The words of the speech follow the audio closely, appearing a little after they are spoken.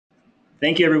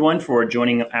Thank you everyone for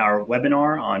joining our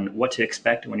webinar on what to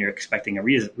expect when you're expecting a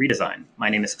redesign. My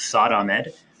name is Saad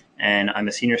Ahmed, and I'm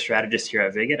a senior strategist here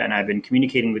at Viget, and I've been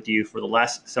communicating with you for the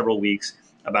last several weeks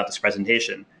about this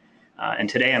presentation. And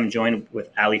today I'm joined with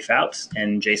Ali Fouts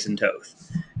and Jason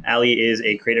Toth. Ali is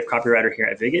a creative copywriter here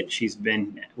at Viget. She's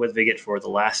been with Viget for the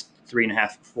last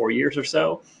 3.5, 4 years or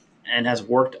so, and has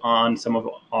worked on some of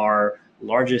our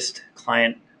largest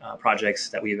client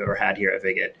projects that we've ever had here at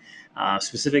Viget.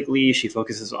 Specifically, she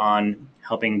focuses on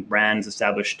helping brands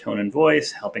establish tone and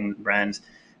voice, helping brands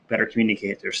better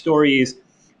communicate their stories,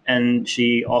 and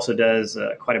she also does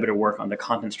quite a bit of work on the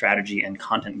content strategy and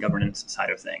content governance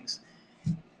side of things.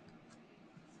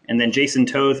 And then Jason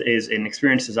Toth is an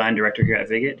experienced design director here at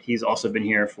Viget. He's also been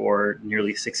here for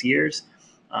nearly 6 years.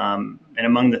 And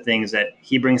among the things that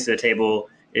he brings to the table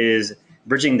is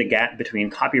bridging the gap between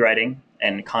copywriting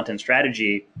and content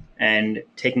strategy and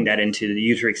taking that into the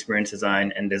user experience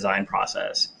design and design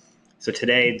process. So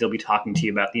today they'll be talking to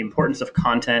you about the importance of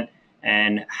content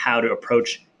and how to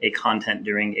approach a content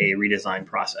during a redesign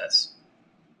process.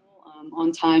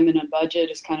 On time and a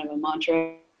budget is kind of a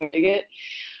mantra I Viget.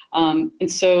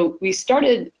 And so we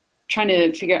started trying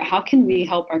to figure out how can we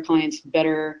help our clients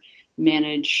better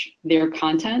manage their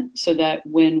content so that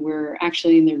when we're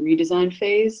actually in the redesign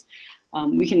phase,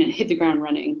 we can hit the ground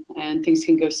running and things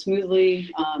can go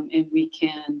smoothly, and we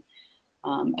can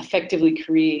effectively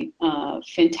create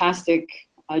fantastic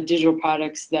digital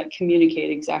products that communicate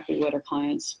exactly what our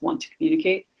clients want to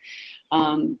communicate.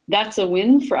 That's a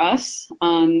win for us.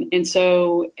 And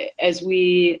so as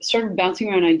we started bouncing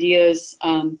around ideas,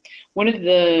 one of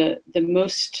the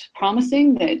most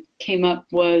promising that came up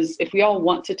was if we all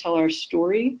want to tell our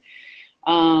story,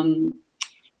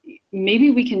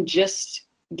 maybe we can just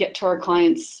get to our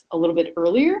clients a little bit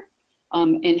earlier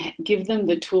and give them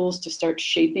the tools to start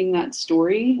shaping that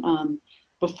story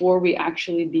before we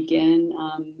actually begin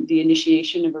the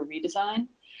initiation of a redesign.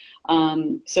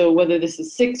 So whether this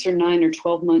is 6 or 9 or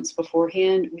 12 months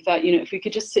beforehand, we thought, if we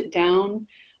could just sit down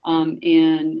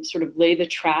and sort of lay the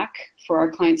track for our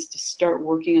clients to start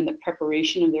working on the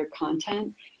preparation of their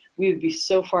content, we would be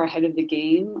so far ahead of the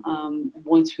game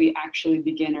once we actually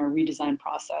begin our redesign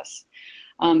process.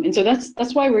 And so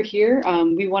that's why we're here.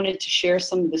 We wanted to share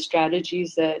some of the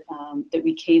strategies that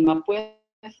we came up with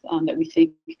that we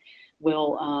think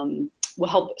will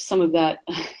help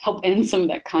help end some of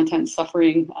that content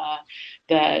suffering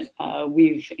that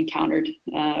we've encountered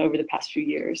over the past few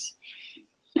years.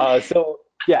 So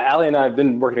yeah, Ali and I have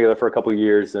been working together for a couple of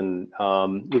years, and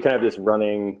we kind of have this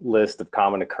running list of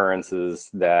common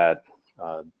occurrences that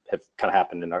have kind of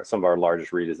happened in some of our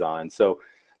largest redesigns. So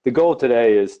the goal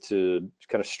today is to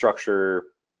kind of structure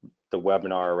the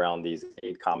webinar around these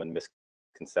 8 common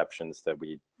misconceptions that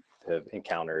we have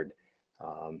encountered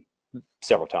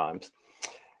several times.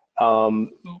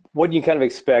 What you kind of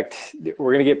expect,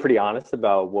 we're going to get pretty honest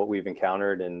about what we've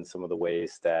encountered and some of the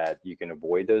ways that you can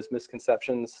avoid those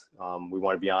misconceptions. We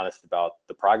want to be honest about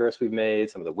the progress we've made,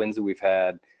 some of the wins that we've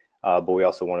had, but we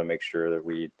also want to make sure that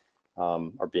we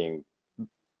are being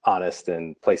honest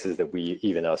in places that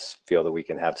even us feel that we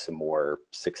can have some more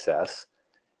success.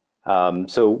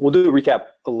 So we'll do a recap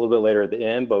a little bit later at the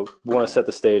end, but we want to set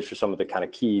the stage for some of the kind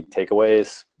of key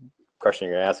takeaways. Question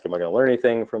you're going to ask, am I going to learn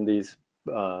anything from these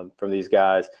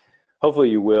guys? Hopefully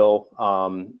you will.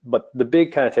 But the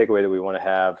big kind of takeaway that we want to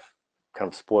have, kind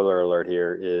of spoiler alert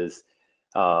here, is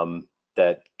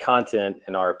that content,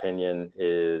 in our opinion,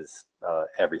 is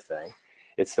everything.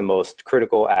 It's the most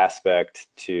critical aspect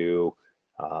to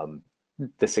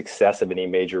the success of any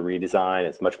major redesign.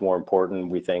 It's much more important,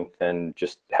 we think, than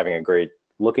just having a great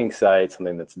looking site,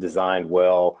 something that's designed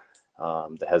well,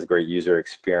 that has a great user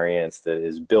experience, that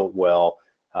is built well,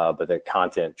 but that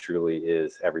content truly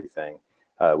is everything.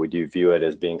 We do view it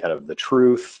as being kind of the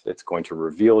truth. It's going to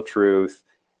reveal truth.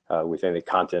 We think that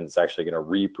content is actually going to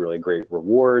reap really great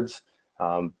rewards.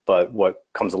 But what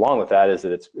comes along with that is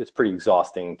that it's pretty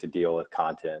exhausting to deal with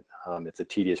content. It's a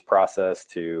tedious process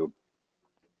to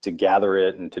gather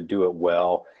it and to do it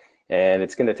well, and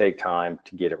it's going to take time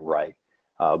to get it right.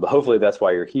 But hopefully that's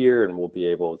why you're here, and we'll be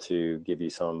able to give you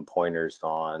some pointers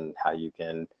on how you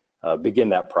can begin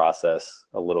that process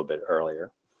a little bit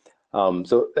earlier.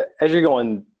 So as you're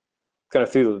going kind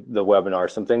of through the webinar,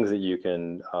 some things that you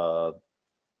can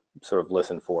sort of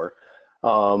listen for.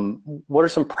 What are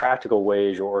some practical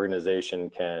ways your organization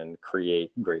can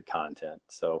create great content?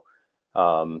 So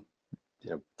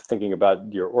thinking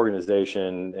about your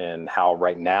organization and how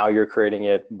right now you're creating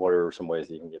it, what are some ways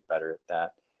that you can get better at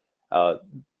that?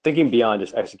 Thinking beyond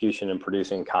just execution and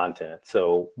producing content.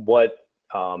 So what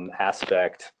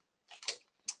aspect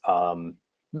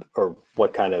or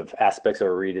what kind of aspects of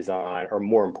a redesign are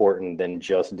more important than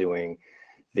just doing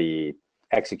the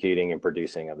executing and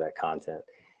producing of that content.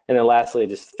 And then lastly,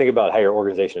 just think about how your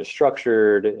organization is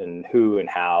structured and who and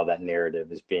how that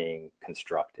narrative is being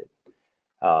constructed.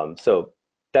 So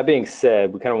that being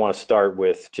said, we kind of want to start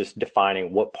with just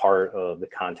defining what part of the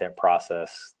content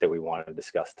process that we want to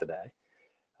discuss today.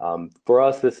 For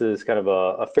us, this is kind of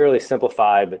a fairly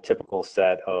simplified but typical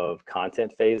set of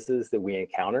content phases that we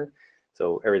encounter.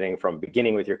 So everything from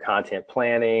beginning with your content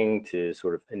planning to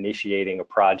sort of initiating a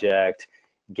project,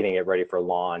 getting it ready for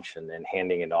launch, and then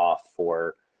handing it off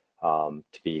for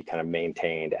to be kind of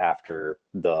maintained after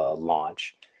the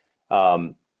launch.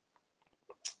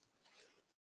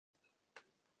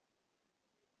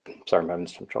 Sorry, I'm having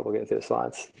some trouble getting through the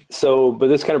slides. So, but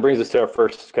this kind of brings us to our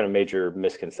first kind of major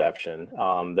misconception,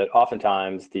 that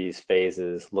oftentimes these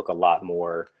phases look a lot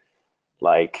more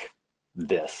like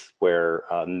this, where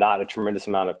not a tremendous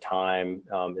amount of time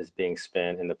is being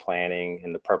spent in the planning,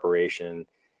 in the preparation,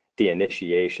 the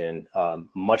initiation,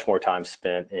 much more time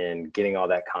spent in getting all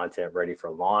that content ready for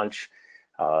launch,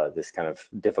 this kind of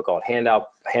difficult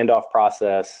handoff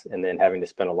process, and then having to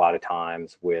spend a lot of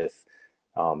times with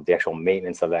the actual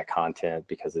maintenance of that content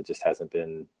because it just hasn't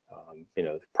been,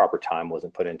 the proper time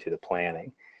wasn't put into the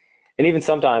planning. And even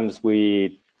sometimes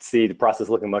we see the process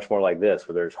looking much more like this,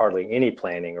 where there's hardly any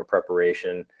planning or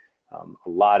preparation. A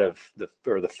lot of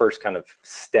the first kind of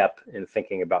step in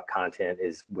thinking about content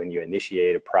is when you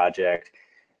initiate a project,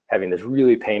 having this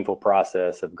really painful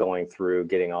process of going through,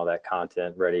 getting all that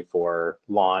content ready for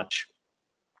launch,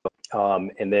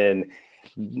 and then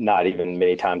not even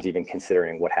many times even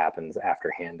considering what happens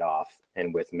after handoff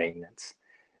and with maintenance.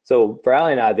 So for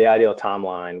Ali and I, the ideal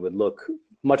timeline would look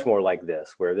much more like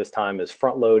this, where this time is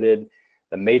front loaded,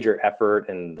 the major effort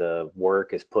and the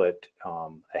work is put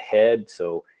ahead.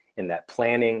 So in that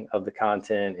planning of the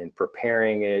content and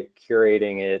preparing it,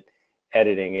 curating it,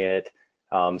 editing it,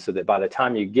 so that by the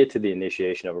time you get to the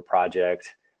initiation of a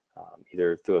project,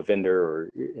 either through a vendor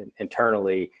or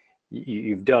internally,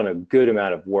 you've done a good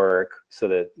amount of work so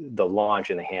that the launch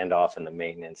and the handoff and the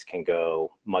maintenance can go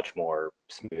much more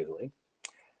smoothly.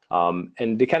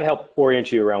 And to kind of help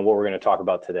orient you around what we're going to talk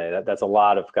about today, that's a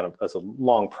lot of that's a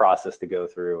long process to go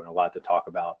through and a lot to talk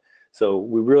about. So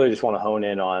we really just want to hone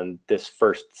in on this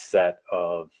first set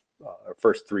of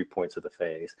first 3 points of the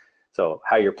phase. So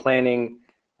how you're planning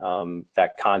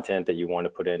that content that you want to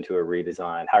put into a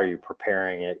redesign, how are you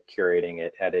preparing it, curating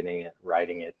it, editing it,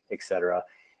 writing it, etc.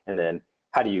 And then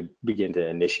how do you begin to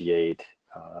initiate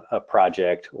a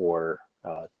project or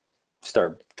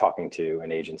start talking to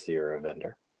an agency or a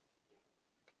vendor?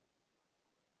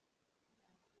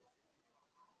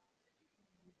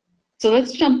 So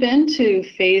let's jump into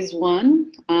phase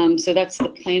 1. So that's the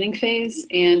planning phase.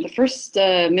 And the first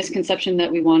misconception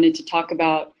that we wanted to talk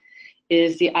about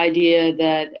is the idea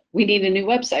that we need a new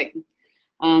website.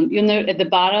 You'll note at the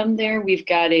bottom there, we've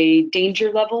got a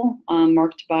danger level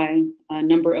marked by a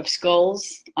number of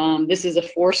skulls. This is a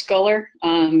 4-sculler,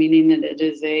 meaning that it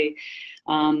is a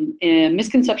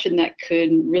misconception that could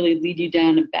really lead you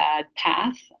down a bad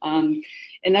path. And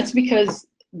that's because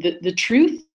the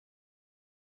truth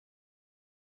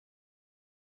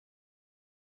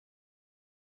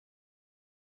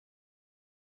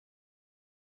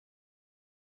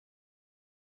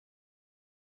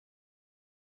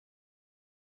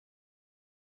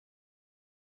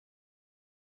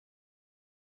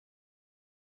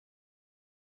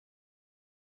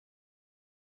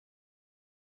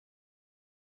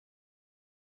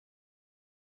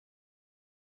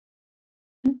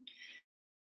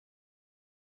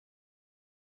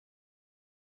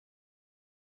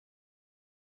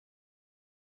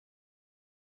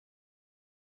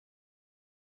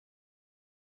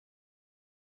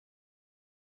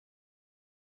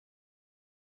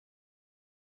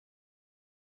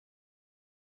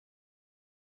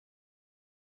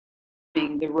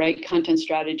the right content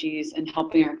strategies and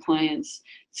helping our clients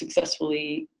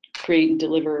successfully create and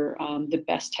deliver the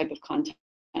best type of content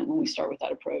when we start with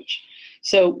that approach.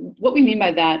 So what we mean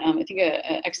by that, I think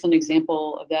an excellent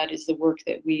example of that is the work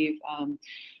that we've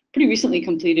pretty recently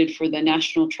completed for the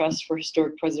National Trust for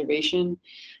Historic Preservation.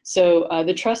 So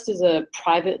the Trust is a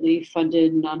privately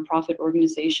funded nonprofit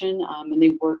organization, and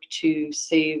they work to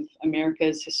save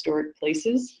America's historic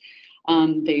places.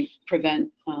 They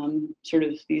prevent sort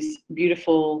of these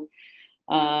beautiful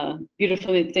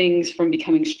things from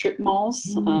becoming strip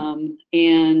malls.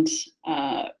 And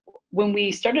when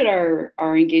we started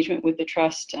our engagement with the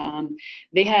Trust,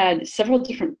 they had several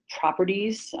different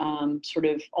properties, sort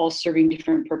of all serving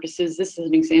different purposes. This is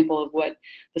an example of what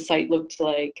the site looked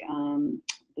like, I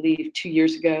believe 2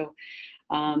 years ago.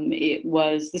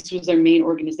 This was their main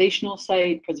organizational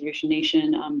site, Preservation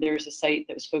Nation. There's a site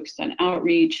that was focused on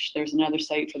outreach. There's another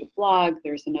site for the blog.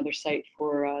 There's another site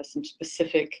for some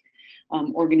specific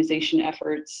organization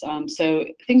efforts. So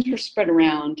things were spread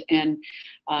around, and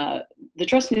the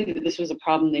trust knew that this was a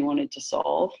problem they wanted to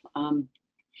solve.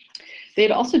 They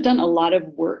had also done a lot of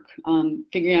work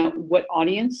figuring out what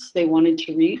audience they wanted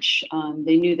to reach.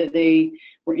 They knew that they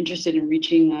were interested in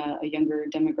reaching a younger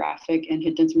demographic, and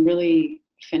had done some really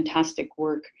fantastic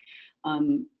work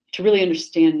to really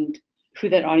understand who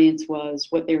that audience was,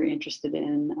 what they were interested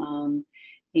in,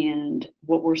 and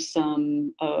what were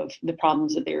some of the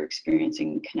problems that they were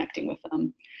experiencing connecting with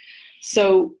them.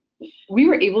 So we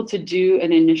were able to do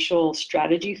an initial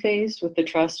strategy phase with the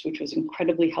trust, which was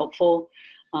incredibly helpful.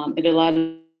 It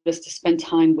allowed us to spend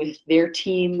time with their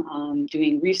team,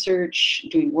 doing research,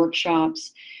 doing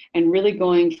workshops, and really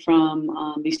going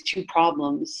from these two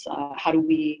problems. How do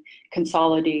we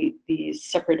consolidate these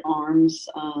separate arms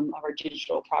of our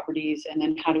digital properties, and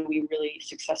then how do we really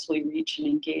successfully reach and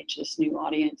engage this new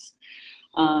audience?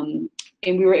 And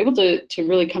we were able to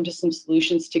really come to some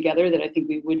solutions together that I think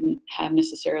we wouldn't have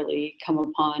necessarily come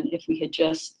upon if we had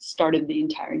just started the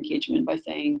entire engagement by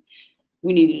saying,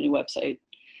 we need a new website.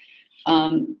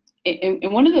 And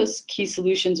one of those key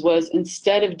solutions was,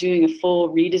 instead of doing a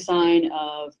full redesign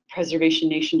of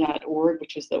preservationnation.org,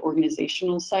 which is the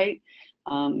organizational site,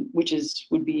 which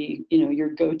would be your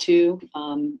go-to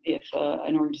if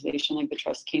an organization like the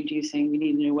Trust came to you saying we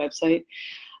need a new website.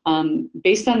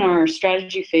 Based on our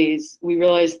strategy phase, we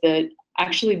realized that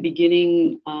actually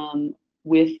beginning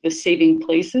with the Saving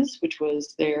Places, which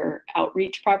was their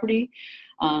outreach property,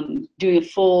 doing a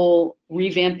full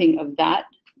revamping of that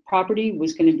property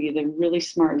was going to be the really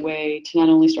smart way to not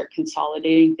only start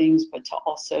consolidating things, but to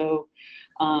also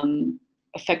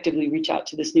effectively reach out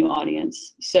to this new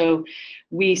audience. So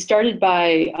we started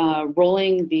by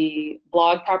rolling the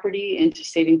blog property into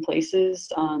Saving Places,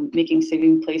 making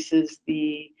Saving Places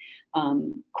the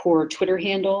core Twitter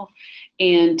handle,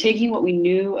 and taking what we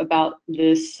knew about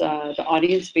this, the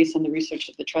audience based on the research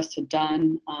that the Trust had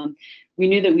done. We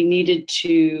knew that we needed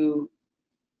to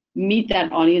meet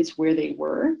that audience where they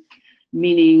were,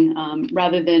 meaning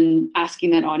rather than asking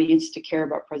that audience to care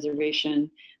about preservation,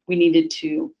 we needed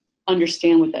to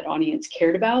understand what that audience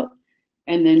cared about,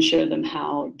 and then show them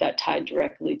how that tied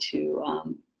directly to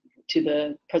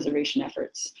the preservation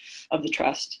efforts of the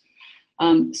Trust.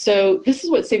 So this is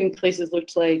what Saving Places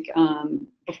looked like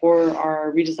before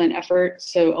our redesign effort.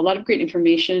 So a lot of great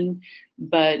information,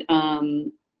 but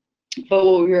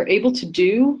what we were able to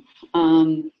do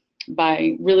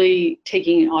by really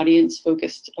taking an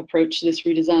audience-focused approach to this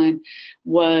redesign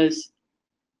was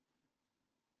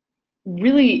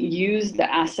really use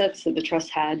the assets that the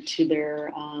Trust had to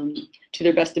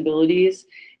their best abilities,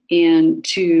 and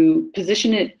to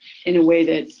position it in a way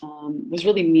that was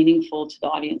really meaningful to the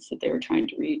audience that they were trying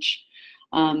to reach.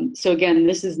 So again,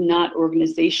 this is not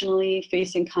organizationally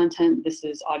facing content, this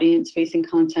is audience-facing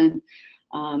content.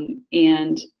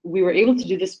 And we were able to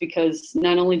do this because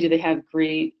not only do they have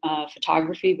great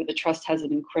photography, but the Trust has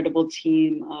an incredible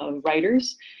team of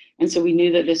writers. And so we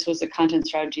knew that this was a content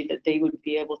strategy that they would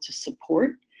be able to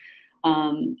support.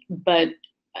 But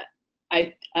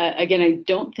again, I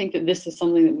don't think that this is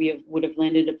something that we would have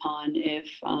landed upon if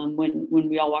when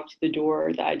we all walked through the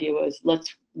door, the idea was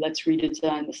let's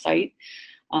redesign the site.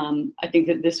 I think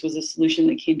that this was a solution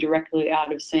that came directly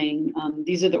out of saying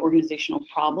these are the organizational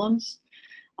problems.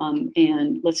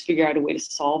 And let's figure out a way to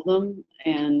solve them,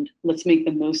 and let's make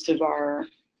the most of our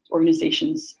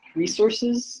organization's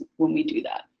resources when we do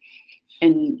that.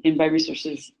 And by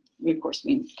resources, we of course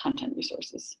mean content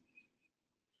resources.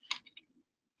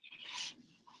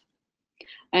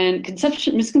 And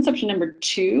misconception number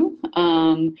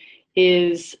 2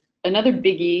 is another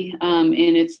biggie, and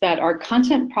it's that our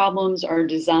content problems are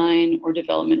design or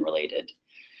development related.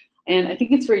 And I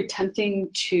think it's very tempting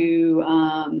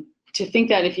to think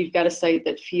that if you've got a site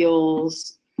that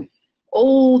feels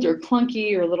old or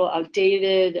clunky or a little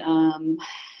outdated,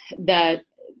 that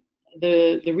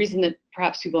the reason that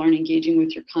perhaps people aren't engaging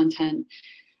with your content,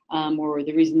 or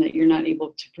the reason that you're not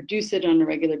able to produce it on a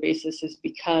regular basis, is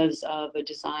because of a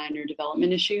design or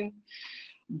development issue.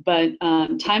 But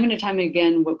time and time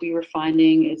again, what we were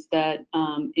finding is that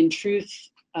in truth,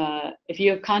 if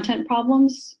you have content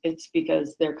problems, it's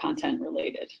because they're content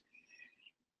related.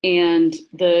 And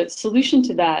the solution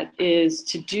to that is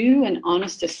to do an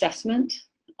honest assessment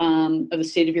of the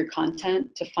state of your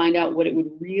content, to find out what it would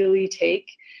really take,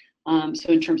 so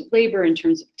in terms of labor, in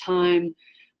terms of time,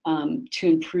 to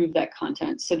improve that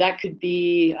content. So that could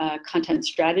be content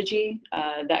strategy,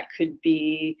 that could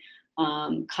be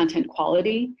content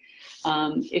quality.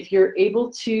 If you're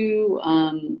able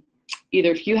to,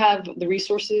 either if you have the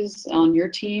resources on your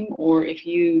team or if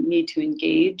you need to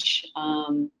engage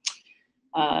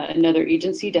another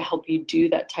agency to help you do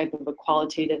that type of a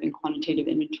qualitative and quantitative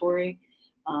inventory,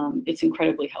 it's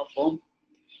incredibly helpful.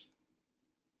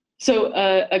 So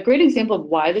a great example of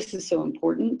why this is so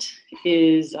important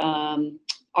is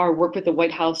our work with the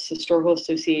White House Historical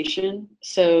Association.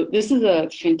 So this is a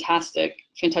fantastic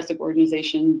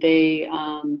organization. They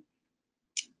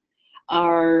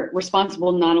are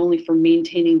responsible not only for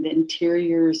maintaining the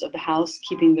interiors of the house,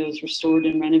 keeping those restored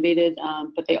and renovated,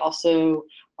 but they also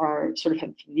are sort of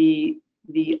have the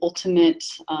ultimate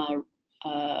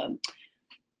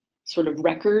sort of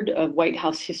record of White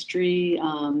House history.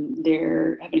 They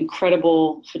have an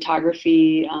incredible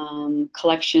photography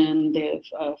collection. They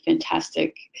have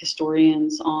fantastic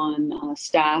historians on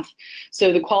staff.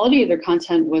 So the quality of their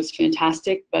content was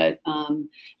fantastic, but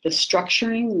the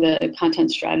structuring, the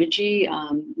content strategy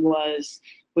was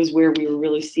where we were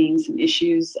really seeing some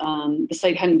issues. The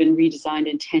site hadn't been redesigned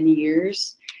in 10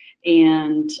 years,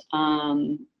 and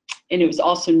it was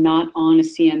also not on a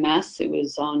CMS. It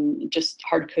was on just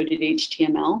hard-coded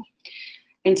HTML.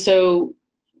 And so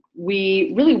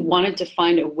we really wanted to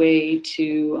find a way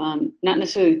to not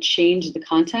necessarily change the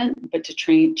content, but to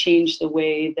change the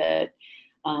way that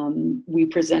we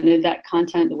presented that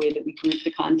content, the way that we grouped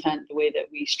the content, the way that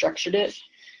we structured it.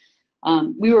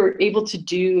 We were able to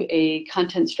do a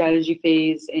content strategy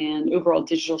phase and overall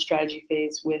digital strategy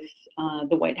phase with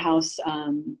the White House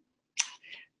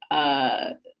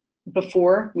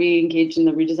before we engaged in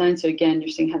the redesign. So again, you're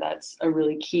seeing how that's a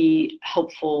really key,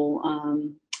 helpful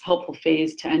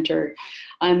phase to enter.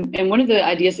 And one of the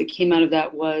ideas that came out of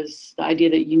that was the idea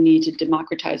that you need to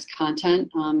democratize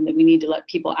content, that we need to let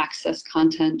people access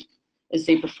content as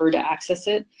they prefer to access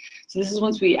it. So this is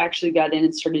once we actually got in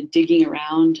and started digging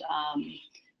around.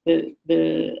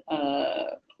 The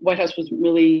White House wasn't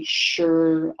really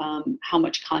sure how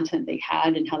much content they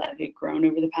had and how that had grown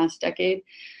over the past decade.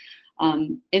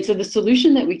 And so the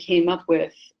solution that we came up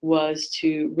with was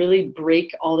to really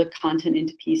break all the content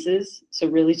into pieces. So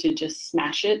really to just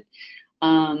smash it.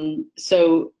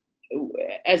 So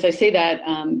as I say that,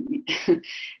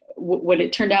 what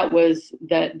it turned out was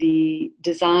that the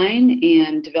design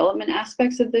and development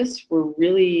aspects of this were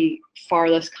really far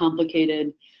less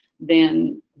complicated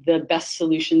than the best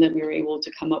solution that we were able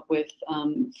to come up with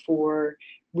for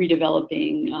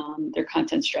redeveloping their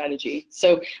content strategy.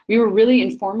 So we were really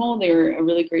informal. They were a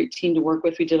really great team to work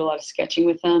with. We did a lot of sketching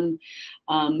with them.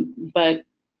 But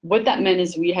what that meant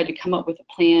is we had to come up with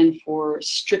a plan for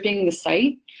stripping the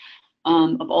site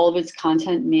of all of its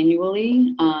content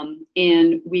manually.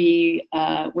 And we,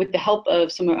 with the help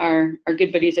of some of our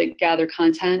good buddies at Gather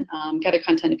Content,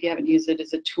 if you haven't used it,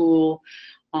 is a tool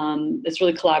it's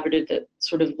really collaborative that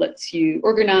sort of lets you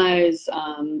organize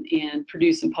and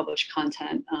produce and publish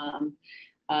content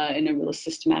in a really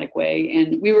systematic way.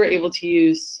 And we were able to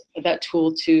use that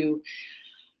tool to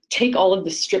take all of the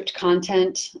stripped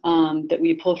content that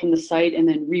we pulled from the site and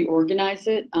then reorganize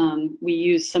it. We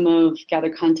used some of Gather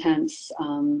Content's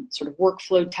sort of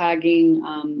workflow tagging.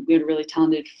 We had a really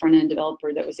talented front-end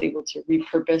developer that was able to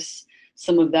repurpose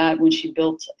some of that when she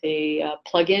built a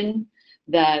plugin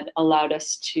that allowed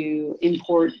us to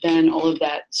import then all of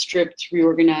that stripped,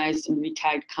 reorganized, and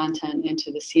retagged content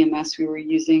into the CMS we were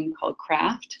using called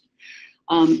Craft.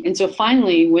 And so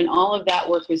finally, when all of that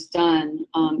work was done,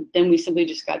 then we simply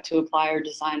just got to apply our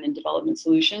design and development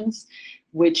solutions,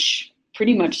 which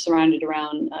pretty much surrounded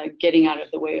around getting out of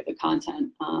the way of the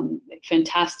content.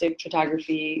 Fantastic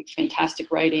photography,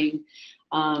 fantastic writing,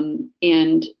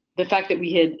 and the fact that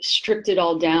we had stripped it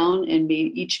all down and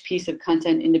made each piece of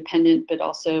content independent, but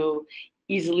also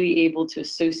easily able to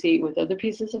associate with other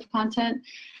pieces of content,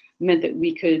 meant that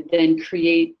we could then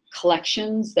create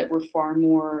collections that were far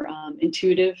more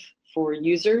intuitive for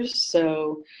users.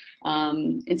 So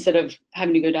instead of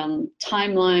having to go down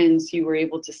timelines, you were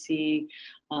able to see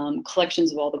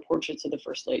collections of all the portraits of the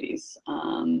first ladies,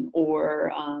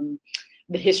 or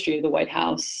the history of the White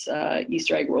House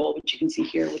Easter egg roll, which you can see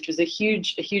here, which was a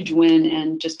huge win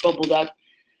and just bubbled up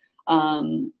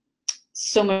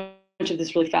so much of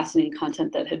this really fascinating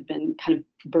content that had been kind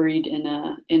of buried in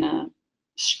a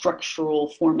structural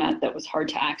format that was hard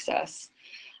to access.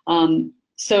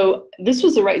 So this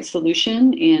was the right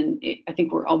solution, and I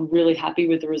think we're all really happy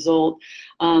with the result.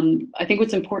 I think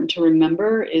what's important to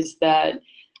remember is that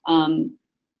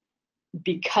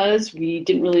because we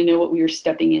didn't really know what we were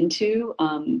stepping into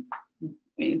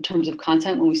in terms of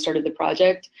content when we started the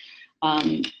project,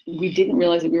 we didn't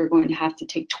realize that we were going to have to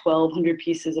take 1,200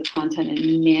 pieces of content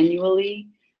and manually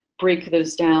break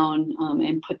those down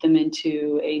and put them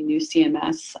into a new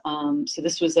CMS. So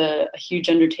this was a huge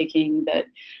undertaking that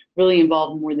really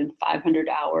involved more than 500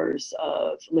 hours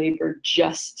of labor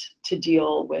just to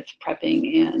deal with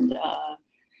prepping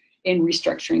and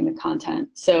restructuring the content.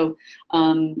 So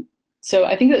so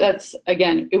I think that's,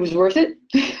 again, it was worth it.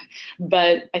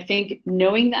 But I think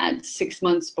knowing that 6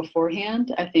 months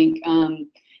beforehand, I think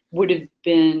would have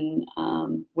been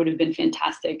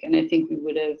fantastic, and I think we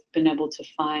would have been able to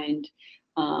find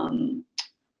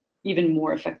even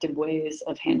more effective ways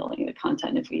of handling the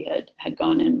content if we had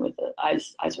gone in with the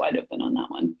eyes wide open on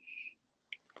that one.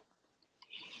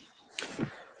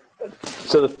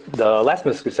 So the last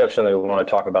misconception that we want to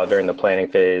talk about during the planning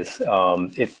phase,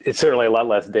 it's certainly a lot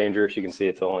less dangerous. You can see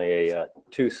it's only a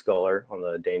 2 scalar on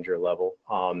the danger level.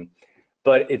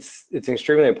 But it's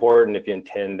extremely important if you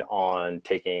intend on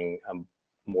taking a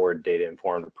more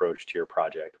data-informed approach to your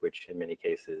project, which in many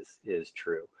cases is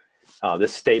true.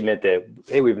 This statement that,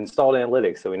 hey, we've installed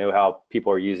analytics, so we know how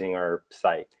people are using our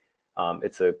site.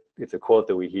 It's a quote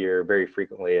that we hear very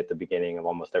frequently at the beginning of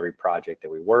almost every project that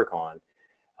we work on.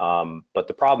 But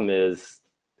the problem is,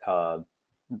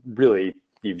 really,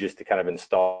 you've just kind of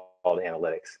installed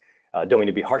analytics. Don't mean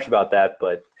to be harsh about that,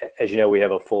 but as you know, we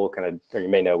have a full or you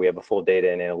may know, we have a full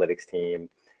data and analytics team,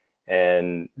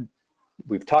 and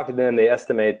we've talked to them. They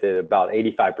estimate that about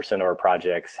 85% of our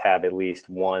projects have at least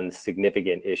one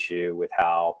significant issue with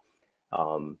how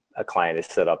a client has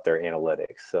set up their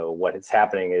analytics. So what is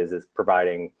happening is it's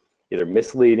providing either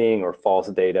misleading or false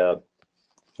data.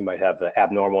 You might have the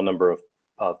abnormal number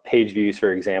of page views,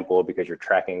 for example, because you're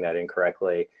tracking that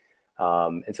incorrectly.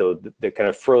 And so that kind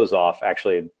of froze off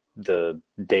actually the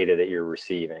data that you're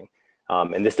receiving.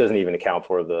 And this doesn't even account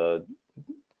for the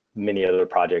many other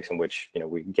projects in which, you know,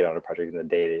 we get on a project and the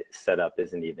data setup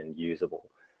isn't even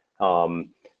usable.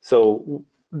 So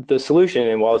the solution,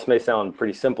 and while this may sound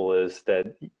pretty simple, is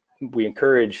that we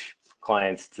encourage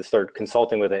clients to start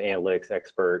consulting with an analytics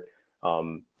expert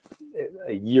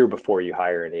a year before you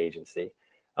hire an agency.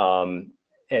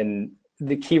 And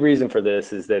the key reason for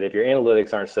this is that if your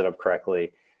analytics aren't set up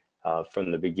correctly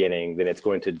from the beginning, then it's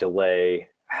going to delay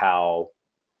how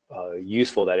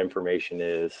useful that information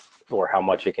is, or how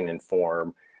much it can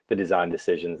inform the design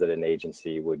decisions that an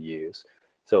agency would use.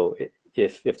 So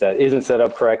if that isn't set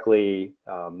up correctly,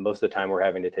 most of the time we're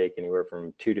having to take anywhere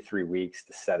from 2 to 3 weeks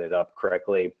to set it up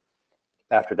correctly.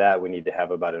 After that, we need to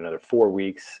have about another 4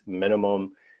 weeks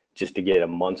minimum just to get a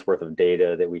month's worth of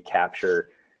data that we capture.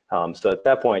 So at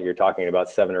that point, you're talking about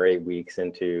 7 or 8 weeks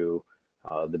into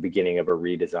the beginning of a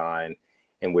redesign,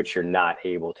 in which you're not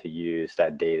able to use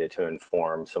that data to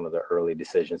inform some of the early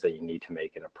decisions that you need to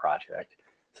make in a project.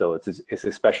 So it's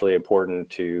especially important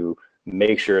to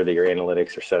make sure that your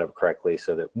analytics are set up correctly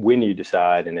so that when you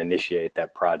decide and initiate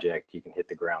that project, you can hit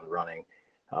the ground running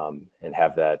and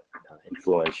have that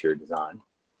influence your design.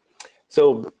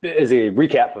 So as a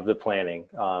recap of the planning,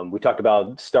 we talked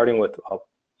about starting with a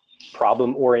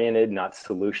problem-oriented, not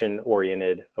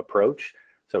solution-oriented approach.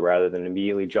 So rather than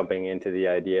immediately jumping into the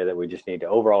idea that we just need to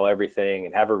overhaul everything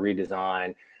and have a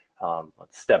redesign,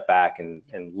 let's step back and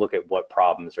look at what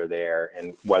problems are there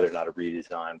and whether or not a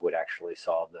redesign would actually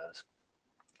solve those.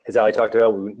 As Ali talked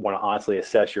about, we want to honestly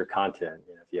assess your content.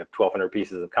 You know, if you have 1,200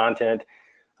 pieces of content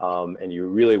and you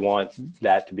really want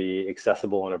that to be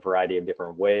accessible in a variety of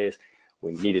different ways,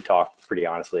 we need to talk pretty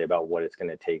honestly about what it's going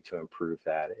to take to improve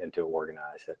that and to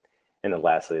organize it. And then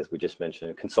lastly, as we just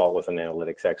mentioned, consult with an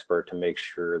analytics expert to make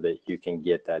sure that you can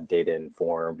get that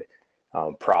data-informed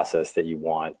process that you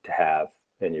want to have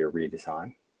in your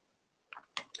redesign.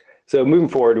 So moving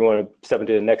forward, we want to step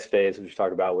into the next phase, which we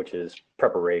talked about, which is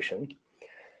preparation.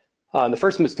 The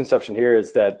first misconception here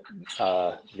is that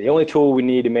the only tool we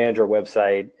need to manage our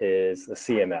website is a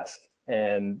CMS.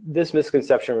 And this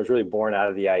misconception was really born out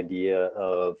of the idea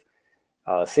of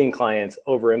seeing clients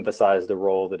overemphasize the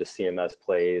role that a CMS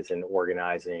plays in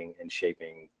organizing and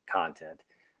shaping content.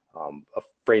 A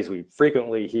phrase we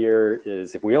frequently hear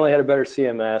is, if we only had a better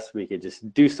CMS, we could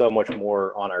just do so much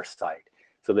more on our site.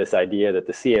 So this idea that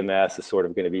the CMS is sort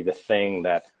of going to be the thing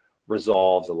that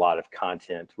resolves a lot of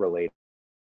content related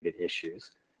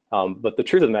issues. But the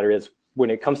truth of the matter is, when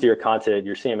it comes to your content,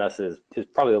 your CMS is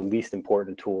probably the least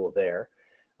important tool there.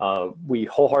 We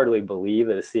wholeheartedly believe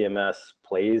that a CMS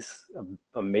plays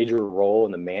a major role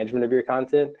in the management of your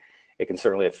content. It can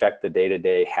certainly affect the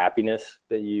day-to-day happiness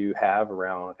that you have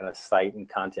around kind of site and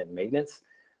content maintenance,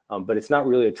 but it's not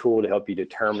really a tool to help you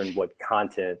determine what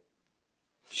content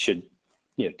should,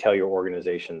 you know, tell your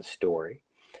organization's story.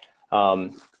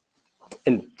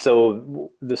 And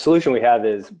so the solution we have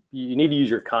is you need to use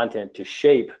your content to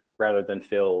shape rather than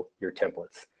fill your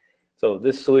templates. So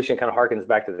this solution kind of harkens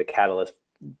back to the catalyst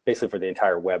basically for the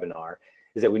entire webinar,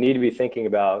 is that we need to be thinking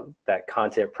about that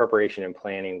content preparation and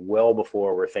planning well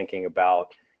before we're thinking about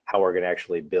how we're going to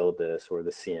actually build this or the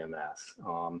CMS.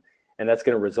 And that's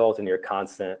going to result in your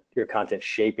content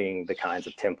shaping the kinds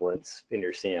of templates in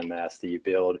your CMS that you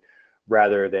build,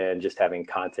 rather than just having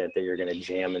content that you're going to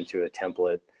jam into a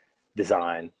template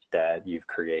design that you've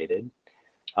created.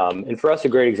 And for us, a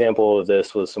great example of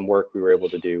this was some work we were able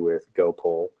to do with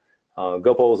GoPole.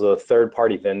 GoPole is a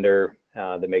third-party vendor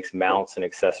that makes mounts and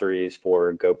accessories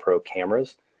for GoPro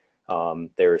cameras.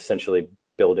 They're essentially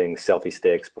building selfie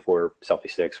sticks before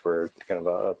selfie sticks were kind of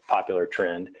a popular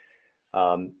trend.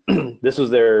 This was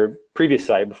their previous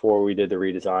site before we did the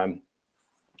redesign.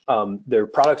 Their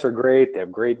products are great. They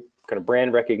have great kind of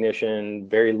brand recognition,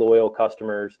 very loyal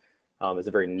customers. It's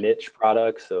a very niche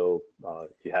product, so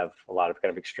you have a lot of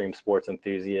kind of extreme sports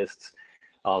enthusiasts,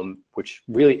 which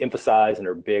really emphasize and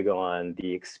are big on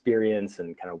the experience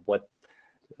and kind of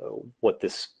what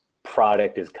this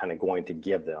product is kind of going to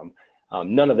give them.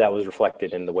 None of that was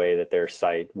reflected in the way that their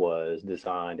site was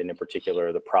designed, and in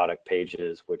particular the product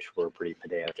pages, which were pretty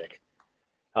pedantic.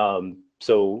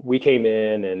 So we came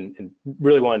in and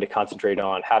really wanted to concentrate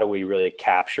on how do we really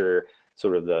capture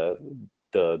sort of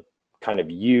the kind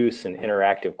of use and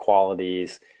interactive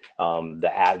qualities,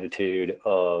 the attitude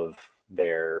of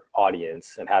their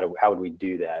audience, and how would we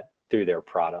do that through their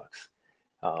products.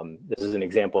 This is an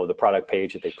example of the product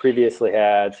page that they previously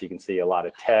had. So you can see a lot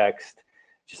of text,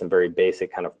 just some very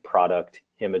basic kind of product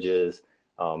images,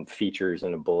 features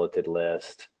in a bulleted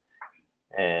list.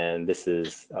 And this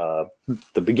is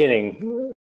the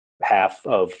beginning half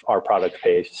of our product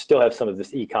page. Still have some of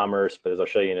this e-commerce, but as I'll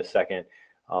show you in a second,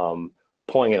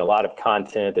 pulling in a lot of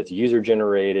content that's user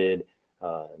generated,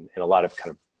 and a lot of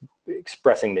kind of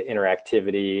expressing the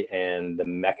interactivity and the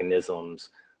mechanisms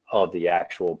of the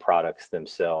actual products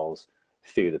themselves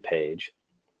through the page.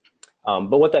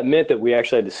 But what that meant that we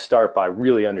actually had to start by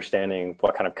really understanding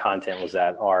what kind of content was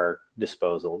at our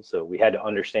disposal. So we had to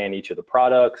understand each of the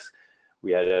products.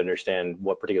 We had to understand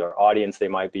what particular audience they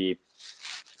might be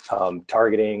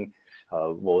targeting,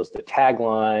 what was the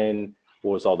tagline,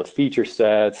 what was all the feature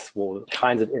sets, what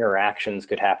kinds of interactions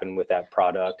could happen with that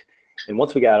product. And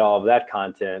once we got all of that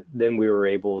content, then we were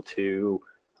able to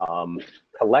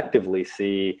collectively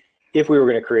see if we were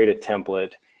going to create a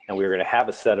template and we were going to have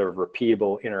a set of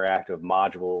repeatable interactive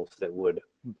modules that would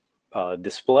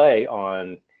display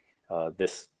on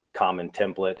this common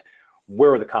template,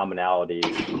 where were the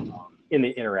commonalities in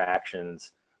the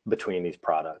interactions between these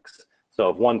products. So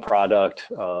if one product,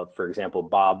 for example,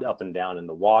 bobbed up and down in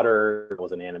the water,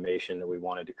 was an animation that we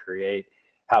wanted to create,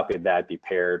 how could that be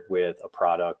paired with a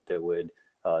product that would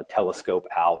telescope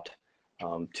out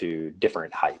to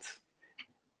different heights?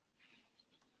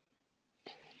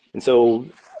 And so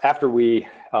after we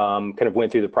kind of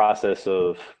went through the process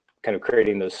of kind of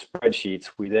creating those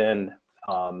spreadsheets, we then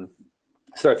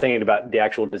start thinking about the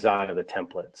actual design of the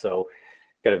template. So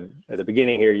kind of at the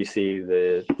beginning here, you see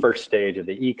the first stage of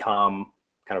the e-com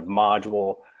kind of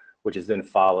module, which is then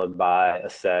followed by a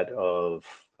set of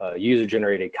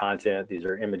user-generated content. These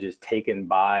are images taken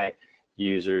by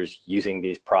users using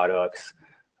these products,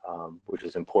 which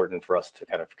is important for us to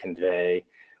kind of convey.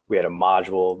 We had a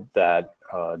module that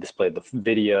displayed the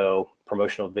video,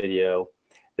 promotional video.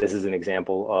 This is an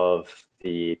example of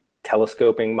the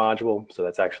telescoping module. So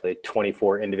that's actually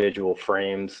 24 individual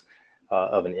frames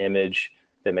of an image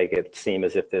that make it seem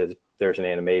as if there's an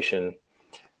animation.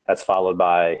 That's followed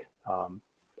by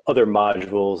other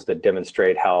modules that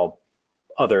demonstrate how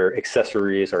other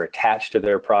accessories are attached to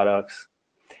their products.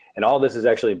 And all this is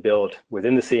actually built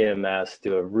within the CMS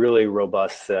to a really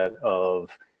robust set of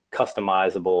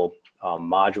customizable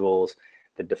modules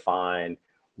that define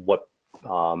what,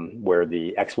 where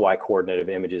the XY coordinate of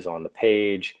images on the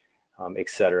page, et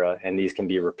cetera. And these can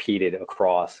be repeated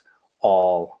across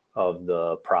all of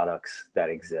the products that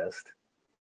exist.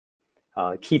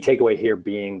 Key takeaway here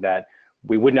being that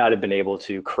we would not have been able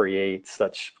to create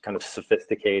such kind of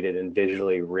sophisticated and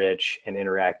visually rich and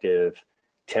interactive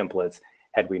templates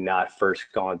had we not first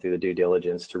gone through the due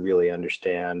diligence to really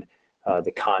understand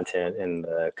the content and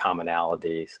the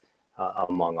commonalities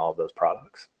among all of those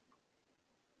products.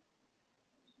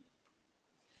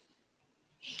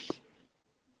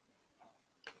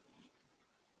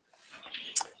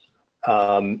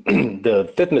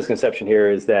 The fifth misconception here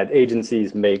is that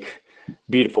agencies make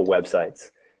beautiful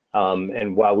websites.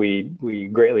 And while we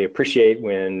greatly appreciate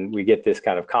when we get this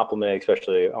kind of compliment,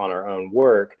 especially on our own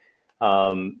work,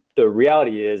 the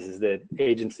reality is that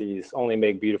agencies only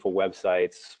make beautiful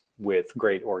websites with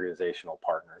great organizational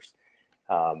partners.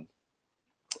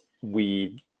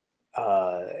 We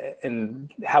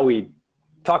and how we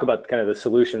talk about kind of the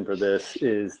solution for this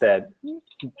is that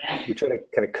we try to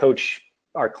kind of coach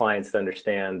our clients to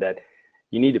understand that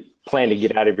you need to plan to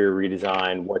get out of your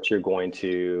redesign what you're going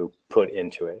to put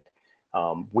into it.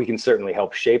 We can certainly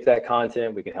help shape that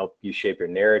content. We can help you shape your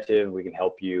narrative. We can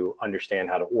help you understand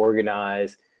how to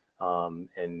organize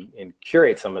and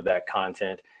curate some of that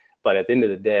content. But at the end of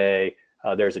the day,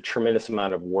 there's a tremendous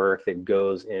amount of work that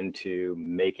goes into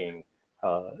making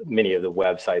many of the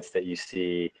websites that you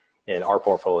see in our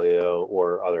portfolio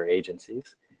or other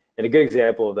agencies. And a good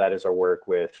example of that is our work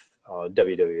with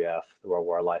WWF, the World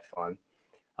Wildlife Fund.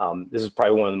 This is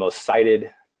probably one of the most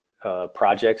cited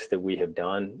projects that we have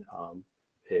done.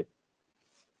 It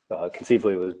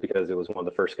conceivably was because it was one of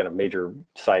the first kind of major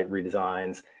site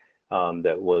redesigns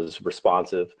that was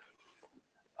responsive.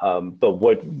 But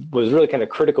what was really kind of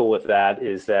critical with that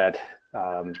is that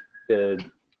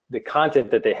the content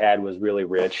that they had was really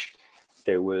rich.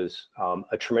 There was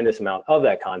a tremendous amount of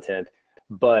that content,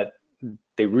 but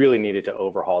they really needed to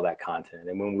overhaul that content.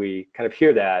 And when we kind of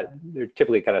hear that, there are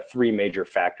typically kind of three major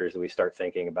factors that we start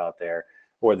thinking about there,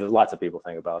 or that lots of people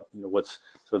think about. You know, what's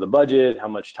sort of the budget, how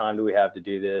much time do we have to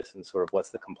do this, and sort of what's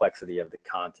the complexity of the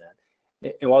content.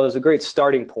 And while there's a great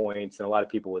starting point, and a lot of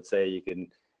people would say you can,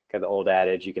 kind of the old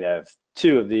adage, you can have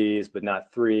 2 of these, but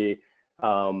not 3.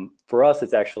 For us,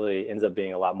 it's actually ends up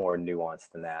being a lot more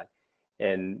nuanced than that.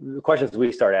 And the questions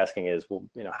we start asking is, well,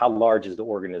 you know, how large is the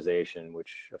organization,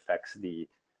 which affects the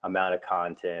amount of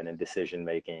content and decision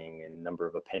making and number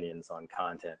of opinions on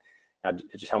content. Now,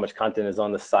 just how much content is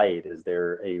on the site? Is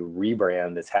there a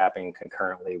rebrand that's happening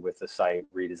concurrently with the site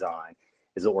redesign?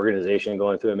 Is the organization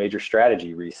going through a major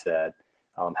strategy reset?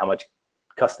 How much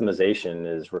customization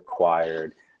is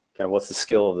required? Kind of what's the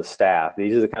skill of the staff?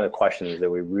 These are the kind of questions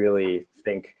that we really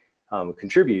think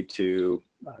contribute to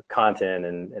content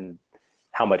and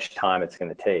how much time it's going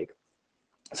to take.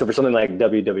 So for something like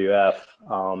WWF,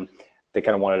 they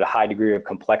kind of wanted a high degree of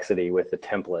complexity with the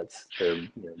templates. They're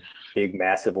big,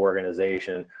 massive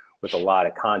organization with a lot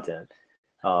of content.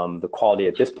 The quality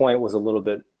at this point was a little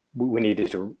bit, we needed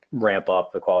to ramp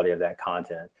up the quality of that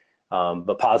content.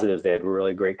 But positives, they had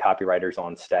really great copywriters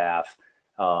on staff,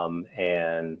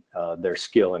 and their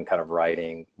skill in kind of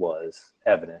writing was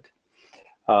evident.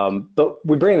 But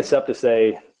we bring this up to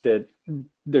say that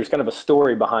there's kind of a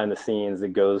story behind the scenes that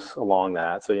goes along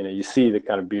that. So, you see the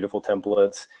kind of beautiful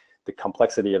templates, the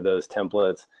complexity of those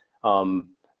templates.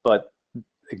 But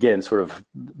again, sort of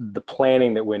the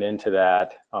planning that went into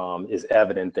that is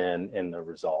evident then in the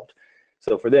result.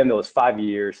 So for them, it was 5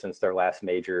 years since their last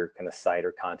major kind of site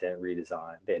or content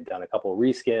redesign. They had done a couple of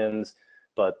reskins,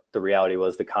 but the reality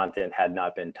was the content had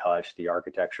not been touched. The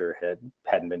architecture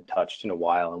hadn't been touched in a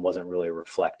while and wasn't really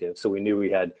reflective. So we knew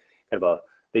we had kind of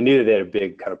they knew that they had a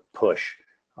big kind of push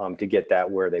to get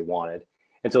that where they wanted.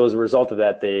 And so as a result of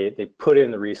that, they put in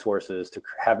the resources to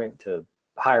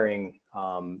hiring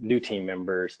new team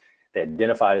members. They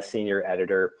identified a senior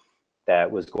editor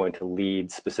that was going to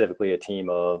lead specifically a team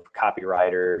of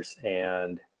copywriters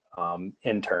and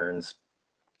interns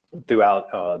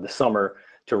throughout the summer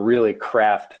to really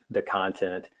craft the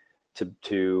content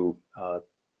to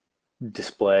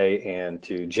display and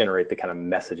to generate the kind of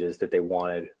messages that they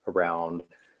wanted around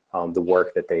the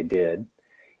work that they did.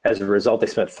 As a result, they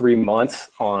spent 3 months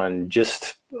on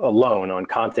just alone on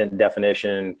content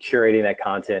definition, curating that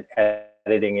content,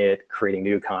 editing it, creating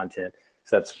new content.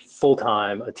 So that's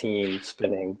full-time, a team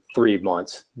spending 3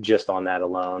 months just on that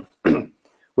alone,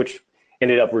 which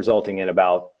ended up resulting in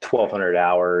about 1,200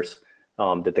 hours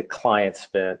that the client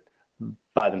spent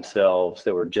by themselves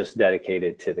that were just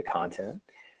dedicated to the content.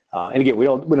 And again, we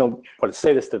don't want to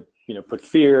say this to put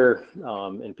fear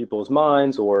in people's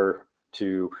minds or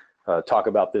to talk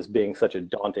about this being such a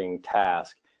daunting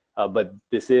task, but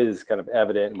this is kind of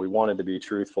evident, and we wanted to be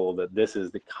truthful that this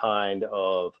is the kind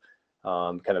of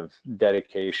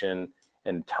dedication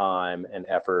and time and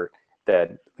effort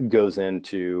that goes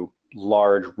into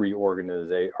large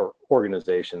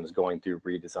organizations going through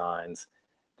redesigns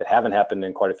that haven't happened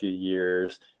in quite a few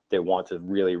years. They want to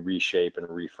really reshape and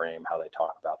reframe how they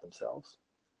talk about themselves.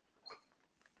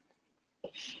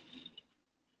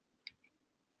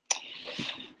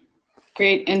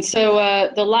 Great. And so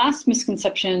the last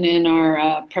misconception in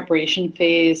our preparation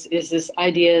phase is this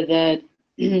idea that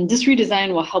this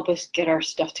redesign will help us get our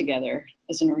stuff together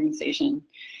as an organization.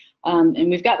 And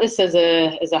we've got this as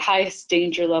a highest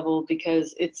danger level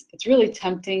because it's really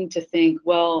tempting to think,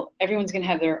 well, everyone's going to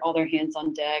have all their hands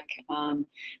on deck.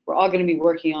 We're all going to be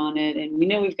working on it, and we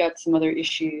know we've got some other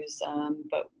issues,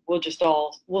 but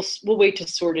we'll wait to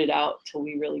sort it out till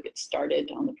we really get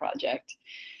started on the project.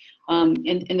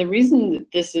 And the reason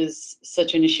that this is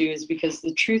such an issue is because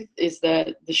the truth is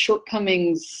that the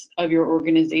shortcomings of your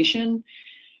organization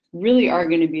really are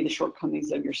going to be the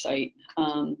shortcomings of your site.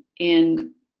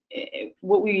 And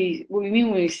what we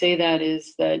mean when we say that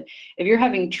is that if you're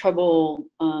having trouble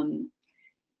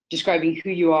describing who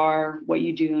you are, what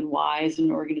you do, and why as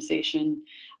an organization,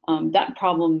 that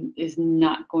problem is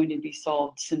not going to be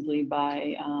solved simply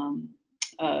by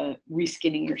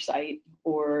reskinning your site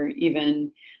or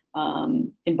even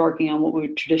embarking on what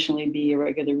would traditionally be a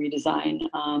regular redesign.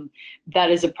 That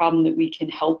is a problem that we can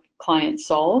help clients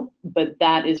solve, but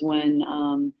that is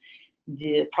when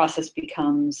the process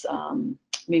becomes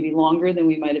maybe longer than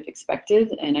we might have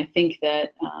expected. And I think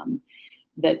that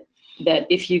that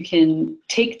if you can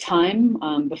take time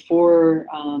before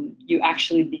you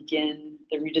actually begin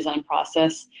the redesign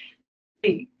process,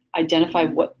 identify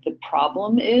what the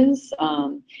problem is.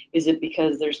 Is it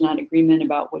because there's not agreement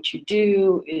about what you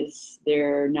do? Is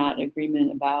there not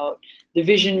agreement about the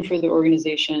vision for the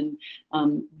organization?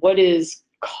 What is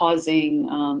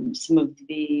causing some of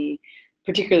the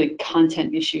particularly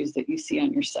content issues that you see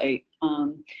on your site?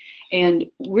 And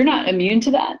we're not immune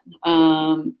to that.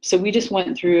 So we just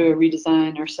went through a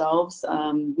redesign ourselves.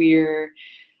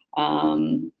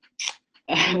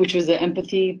 Which was an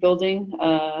empathy building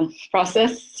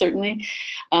process, certainly.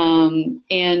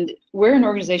 And we're an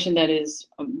organization that is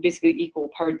basically equal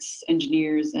parts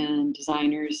engineers and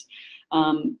designers.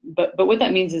 But what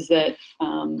that means is that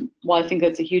while I think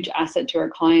that's a huge asset to our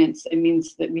clients, it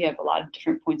means that we have a lot of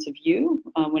different points of view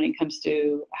when it comes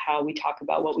to how we talk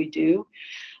about what we do.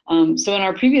 So in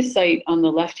our previous site, on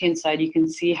the left-hand side, you can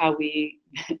see how we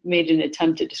made an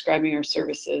attempt at describing our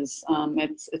services.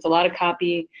 It's a lot of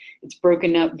copy. It's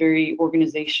broken up very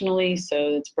organizationally. So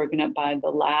it's broken up by the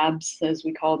labs, as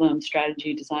we call them,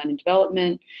 strategy, design, and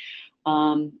development.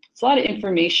 It's a lot of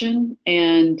information.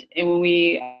 And when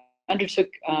we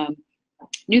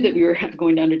knew that we were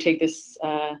going to undertake this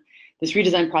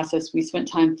redesign process, we spent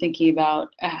time thinking about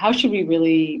how should we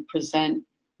really present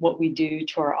what we do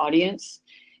to our audience.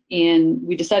 And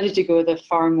we decided to go with a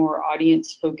far more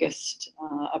audience-focused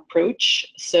approach.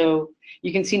 So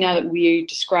you can see now that we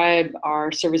describe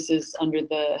our services under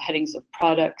the headings of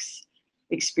products,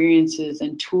 experiences,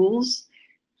 and tools.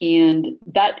 And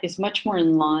that is much more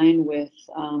in line with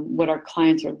what our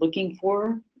clients are looking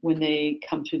for when they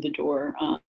come through the door.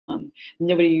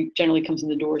 Nobody generally comes in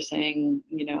the door saying,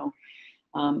 you know,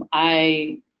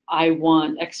 I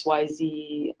want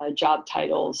XYZ job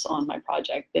titles on my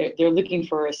project. They're looking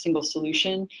for a single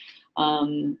solution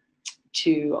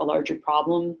to a larger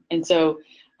problem. And so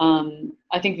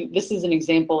I think this is an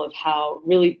example of how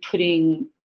really putting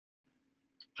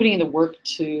in the work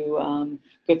to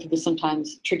go through the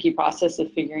sometimes tricky process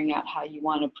of figuring out how you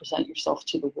want to present yourself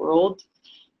to the world,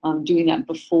 doing that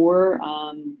before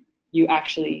you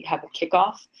actually have a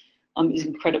kickoff is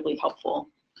incredibly helpful.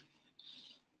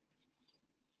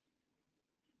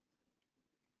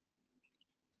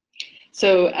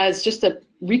 So as just a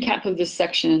recap of this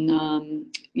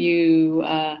section,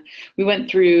 we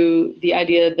went through the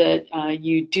idea that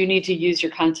you do need to use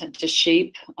your content to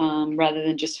shape rather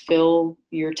than just fill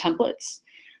your templates.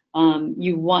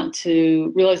 You want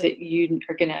to realize that you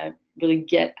are going to really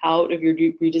get out of your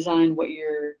redesign what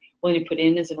you're willing to put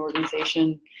in as an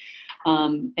organization,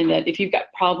 and that if you've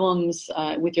got problems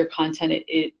with your content,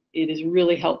 it is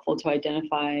really helpful to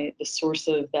identify the source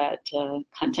of that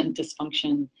content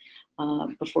dysfunction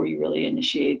before you really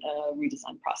initiate a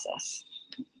redesign process.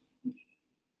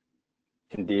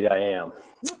 Indeed, I am.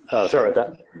 Sorry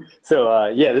about that. So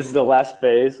yeah, this is the last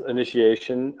phase,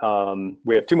 initiation.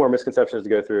 We have 2 more misconceptions to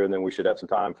go through, and then we should have some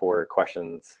time for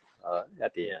questions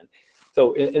at the end.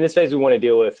 So in this phase, we want to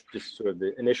deal with just sort of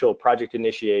the initial project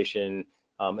initiation,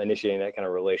 initiating that kind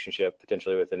of relationship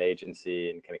potentially with an agency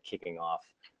and kind of kicking off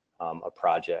a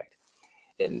project.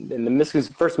 And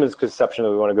the first misconception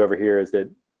that we want to go over here is that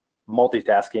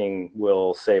multitasking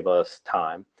will save us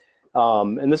time.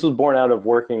 And this was born out of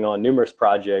working on numerous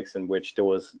projects in which there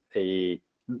was a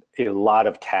lot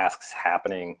of tasks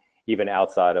happening even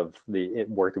outside of the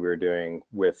work that we were doing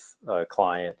with a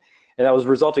client. And that was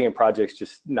resulting in projects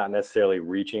just not necessarily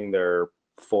reaching their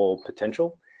full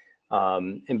potential.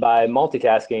 And by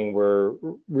multitasking, we're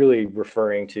really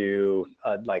referring to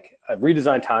like a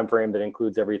redesign timeframe that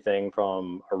includes everything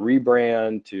from a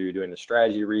rebrand to doing a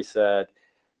strategy reset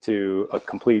to a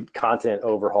complete content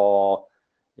overhaul,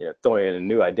 you know, throwing in a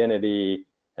new identity,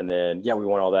 and then, yeah, we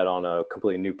want all that on a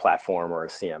completely new platform or a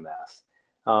CMS.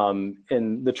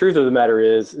 And the truth of the matter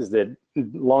is that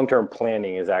long-term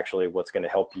planning is actually what's going to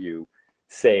help you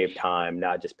save time,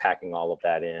 not just packing all of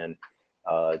that in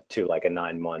to like a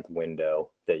 9-month window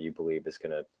that you believe is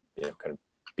going to, kind of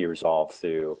be resolved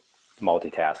through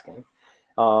multitasking.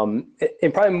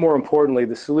 And probably more importantly,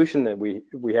 the solution that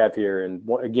we have here, and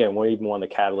again, even one of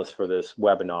the catalysts for this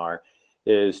webinar,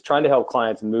 is trying to help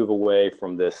clients move away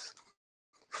from this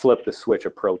flip the switch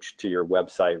approach to your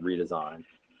website redesign.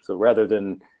 So rather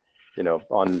than,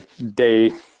 on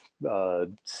day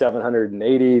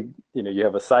 780, you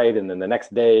have a site, and then the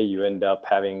next day you end up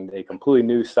having a completely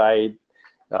new site,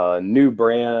 new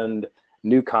brand,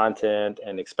 new content,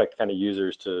 and expect kind of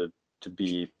users to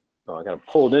be kind of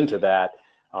pulled into that.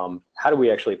 How do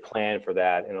we actually plan for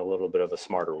that in a little bit of a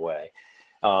smarter way?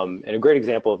 And a great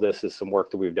example of this is some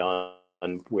work that we've done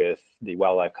with the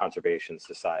Wildlife Conservation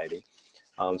Society.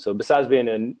 So besides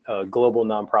being a global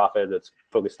nonprofit that's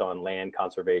focused on land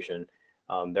conservation,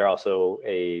 they're also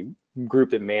a group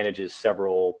that manages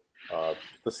several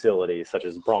facilities such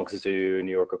as Bronx Zoo,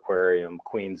 New York Aquarium,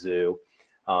 Queens Zoo.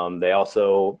 They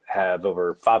also have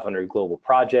over 500 global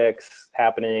projects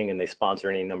happening, and they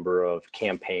sponsor any number of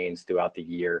campaigns throughout the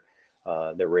year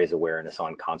that raise awareness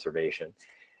on conservation.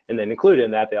 And then included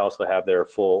in that, they also have their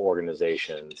full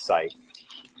organization site.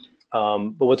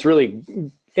 But what's really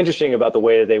interesting about the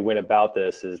way that they went about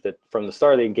this is that from the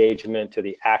start of the engagement to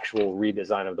the actual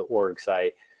redesign of the org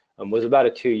site was about a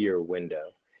 2-year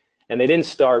window. And they didn't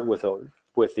start with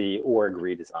the org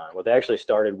redesign. What they actually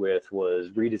started with was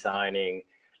redesigning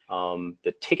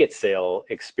the ticket sale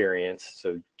experience.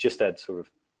 So just that sort of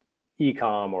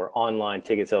e-com or online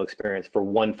ticket sale experience for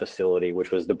one facility,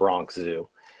 which was the Bronx Zoo.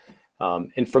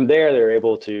 And from there, they're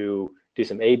able to do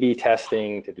some A/B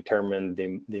testing to determine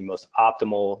the most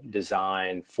optimal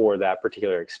design for that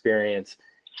particular experience.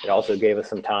 It also gave us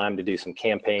some time to do some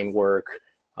campaign work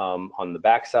on the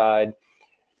backside.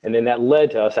 And then that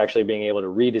led to us actually being able to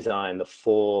redesign the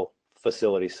full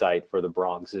facility site for the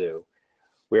Bronx Zoo.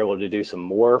 We were able to do some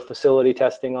more facility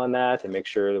testing on that to make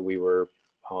sure that we were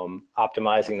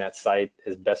optimizing that site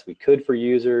as best we could for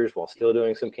users while still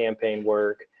doing some campaign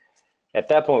work. At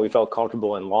that point, we felt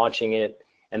comfortable in launching it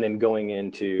and then going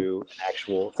into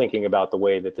actual thinking about the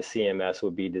way that the CMS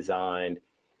would be designed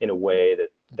in a way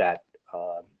that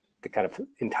the kind of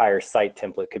entire site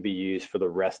template could be used for the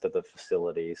rest of the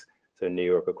facilities. So New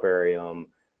York Aquarium,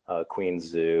 Queens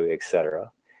Zoo,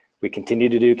 etc. We continue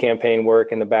to do campaign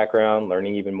work in the background,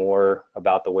 learning even more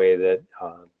about the way that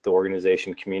the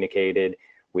organization communicated.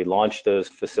 We launched those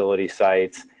facility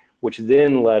sites, which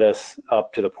then led us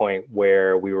up to the point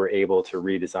where we were able to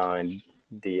redesign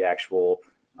the actual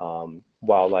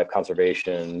Wildlife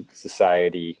Conservation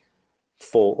Society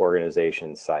full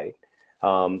organization site.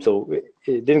 So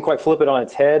it didn't quite flip it on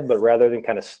its head, but rather than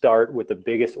kind of start with the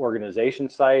biggest organization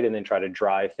site and then try to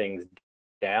drive things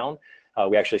down,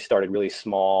 we actually started really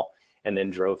small and then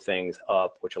drove things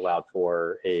up, which allowed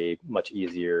for a much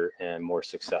easier and more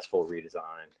successful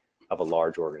redesign of a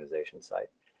large organization site.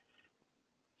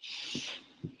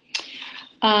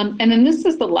 And then this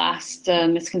is the last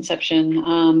misconception,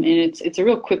 and it's a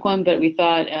real quick one, but we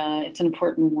thought it's an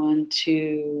important one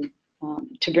to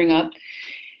bring up.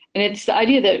 And it's the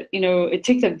idea that, it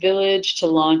takes a village to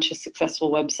launch a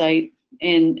successful website.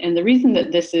 And the reason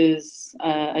that this is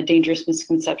a dangerous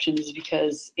misconception is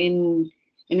because in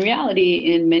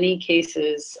reality, in many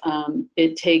cases,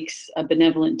 it takes a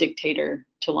benevolent dictator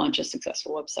to launch a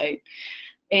successful website.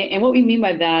 And what we mean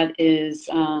by that is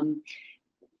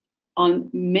on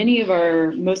many of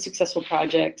our most successful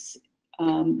projects,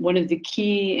 one of the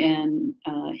key and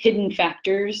hidden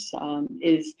factors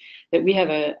is that we have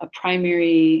a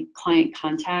primary client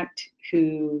contact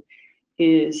who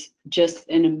is just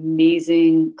an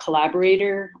amazing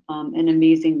collaborator, an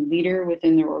amazing leader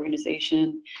within their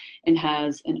organization, and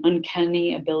has an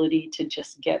uncanny ability to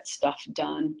just get stuff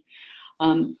done.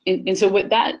 And so what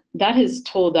that has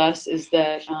told us is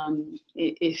that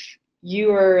if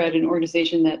you are at an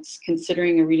organization that's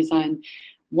considering a redesign,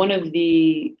 one of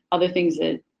the other things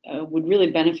that would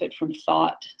really benefit from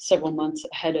thought several months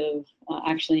ahead of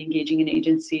actually engaging an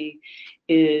agency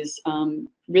is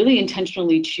really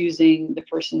intentionally choosing the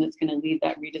person that's going to lead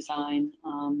that redesign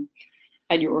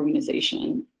at your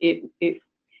organization. It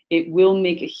will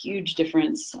make a huge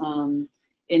difference, and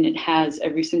it has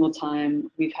every single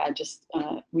time. We've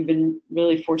been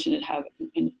really fortunate to have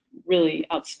really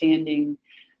outstanding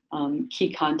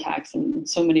key contacts in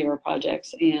so many of our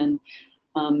projects, and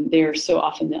they're so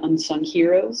often the unsung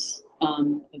heroes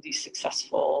of these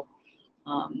successful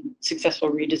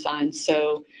redesigns.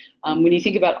 So when you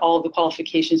think about all the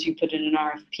qualifications you put in an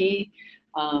RFP,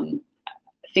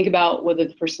 think about whether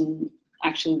the person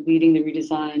actually leading the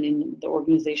redesign in the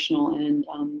organizational and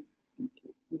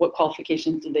what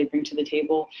qualifications do they bring to the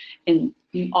table. And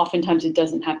oftentimes it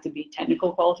doesn't have to be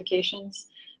technical qualifications.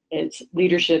 it's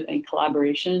leadership and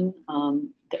collaboration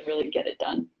that really get it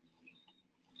done.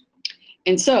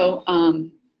 And so,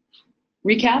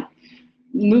 recap,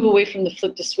 move away from the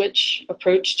flip the switch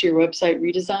approach to your website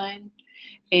redesign,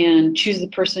 and choose the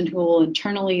person who will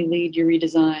internally lead your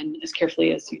redesign as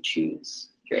carefully as you choose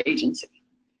your agency.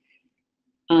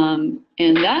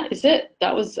 And that is it.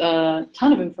 That was a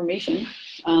ton of information.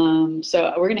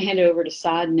 So we're going to hand it over to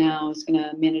Saad now, who's going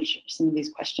to manage some of these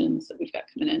questions that we've got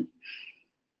coming in.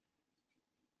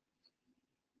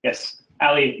 Yes,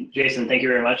 Ali, Jason, thank you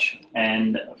very much.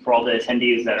 And for all the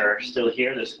attendees that are still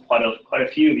here, there's quite a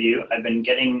few of you. I've been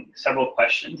getting several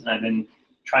questions, and I've been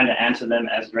trying to answer them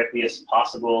as directly as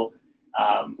possible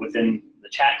within the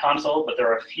chat console, but there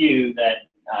are a few that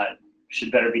should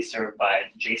better be served by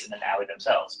Jason and Ali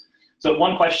themselves. So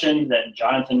one question that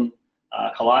Jonathan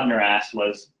Kolodner asked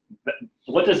was,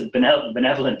 what does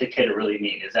benevolent dictator really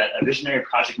mean? Is that a visionary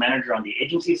project manager on the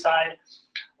agency side,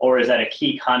 or is that a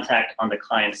key contact on the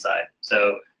client side?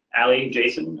 So Ali,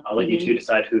 Jason, I'll let you two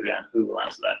decide who will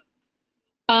answer that.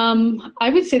 I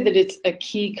would say that it's a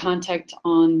key contact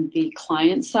on the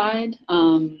client side.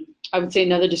 I would say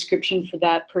another description for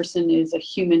that person is a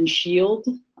human shield,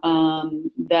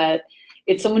 that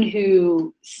it's someone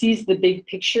who sees the big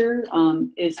picture,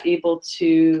 is able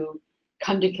to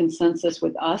come to consensus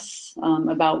with us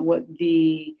about what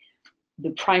the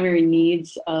primary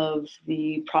needs of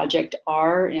the project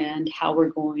are and how we're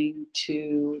going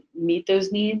to meet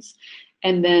those needs.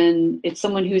 And then it's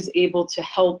someone who's able to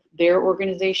help their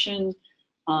organization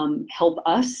help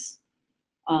us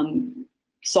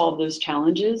solve those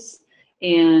challenges.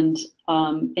 And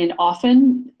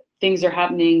often things are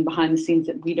happening behind the scenes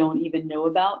that we don't even know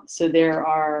about. So there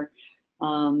are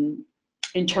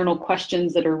internal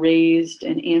questions that are raised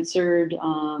and answered,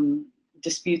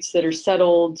 disputes that are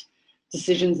settled,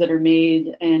 decisions that are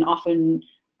made, and often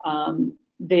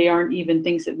they aren't even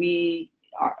things that we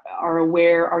are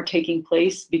aware are taking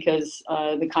place, because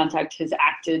the contact has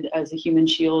acted as a human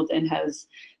shield and has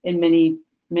in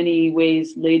many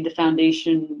ways laid the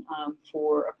foundation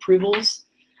for approvals.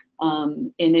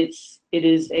 And it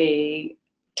is a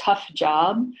tough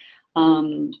job,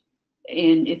 but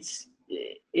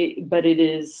it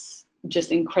is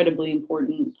just incredibly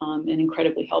important and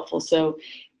incredibly helpful. So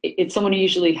it's someone who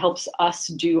usually helps us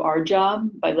do our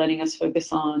job by letting us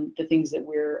focus on the things that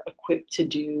we're equipped to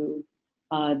do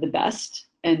the best,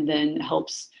 and then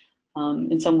helps,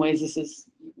 in some ways this is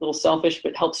a little selfish,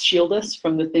 but helps shield us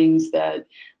from the things that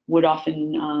would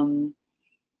often,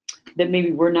 that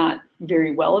maybe we're not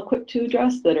very well equipped to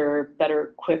address, that are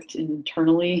better equipped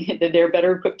internally, that they're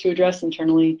better equipped to address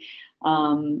internally,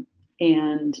 and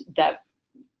that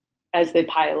as they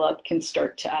pile up can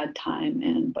start to add time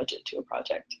and budget to a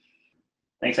project.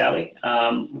 Thanks, Ali.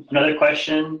 Another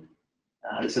question.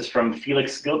 This is from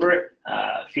Felix Gilbert.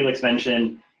 Felix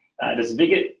mentioned, does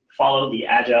Viget follow the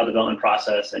agile development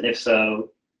process? And if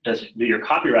so, do your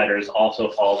copywriters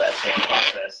also follow that same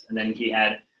process? And then he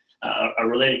had a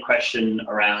related question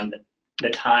around the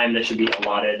time that should be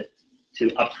allotted to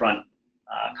upfront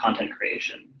content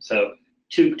creation. So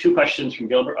two questions from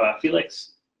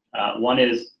Felix. One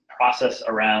is process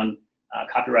around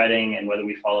copywriting and whether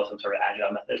we follow some sort of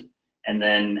agile method, and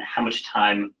then how much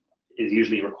time is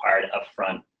usually required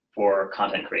upfront for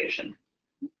content creation.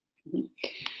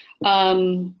 I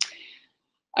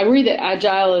worry that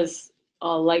agile is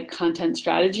like content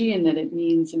strategy, and that it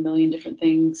means a million different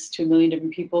things to a million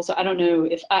different people. So I don't know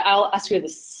if I'll ask you the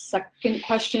second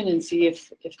question and see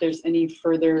if there's any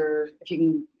further, if you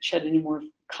can shed any more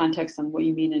context on what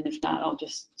you mean, and if not, I'll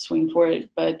just swing for it.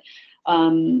 But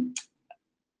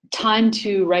time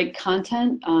to write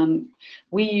content.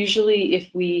 We usually, if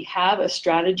we have a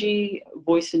strategy,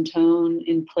 voice and tone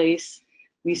in place,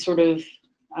 we sort of,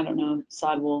 I don't know,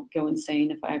 Saad will go insane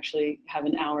if I actually have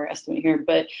an hour estimate here,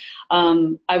 but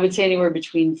I would say anywhere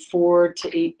between 4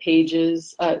 to 8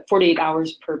 pages, 4 to 8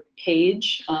 hours per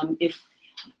page.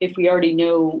 If we already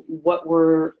know what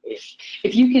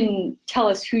if you can tell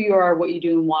us who you are, what you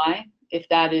do, and why, if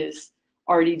that is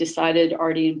already decided,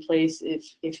 already in place,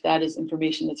 if that is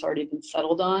information that's already been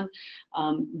settled on,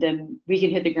 then we can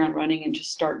hit the ground running and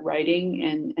just start writing,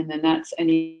 and then that's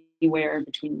anywhere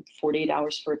between 4 to 8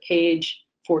 hours for a page,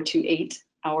 4 to 8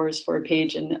 hours for a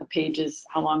page, and a page is,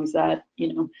 how long is that?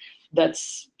 You know,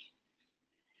 that's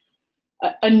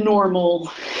a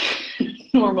normal-ish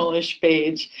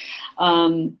page.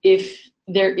 If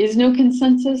there is no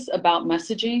consensus about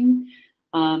messaging,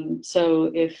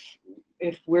 so if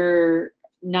we're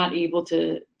not able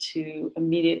to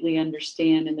immediately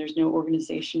understand, and there's no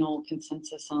organizational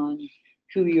consensus on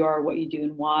who you are, what you do,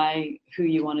 and why, who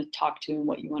you want to talk to, and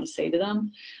what you want to say to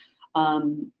them,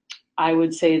 I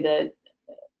would say that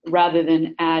rather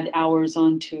than add hours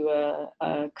onto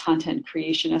a content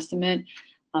creation estimate,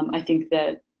 I think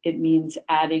that it means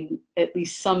adding at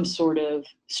least some sort of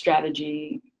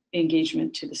strategy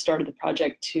engagement to the start of the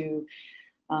project to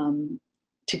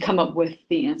come up with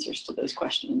the answers to those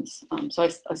questions. So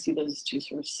I see those as two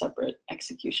sort of separate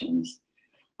executions.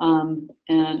 And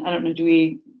I don't know, do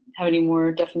we have any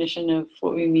more definition of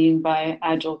what we mean by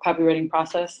agile copywriting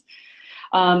process?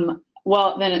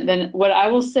 Well, then what I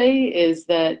will say is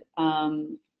that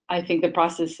I think the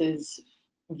process is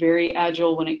very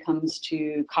agile when it comes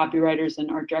to copywriters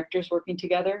and art directors working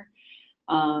together.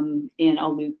 And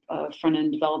I'll loop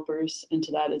front-end developers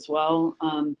into that as well.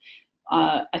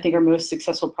 I think our most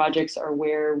successful projects are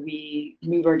where we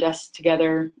move our desks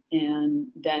together and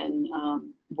then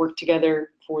work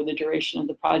together for the duration of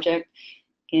the project.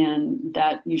 And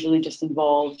that usually just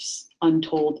involves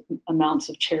untold amounts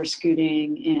of chair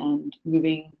scooting and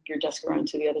moving your desk around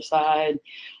to the other side.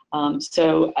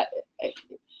 So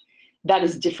that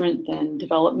is different than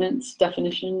development's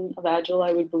definition of agile,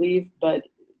 I would believe, but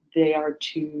they are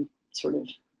two sort of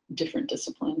different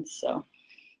disciplines. So,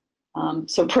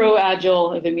 so pro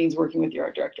agile if it means working with your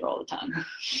art director all the time.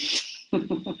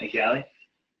 Thank you, Ali.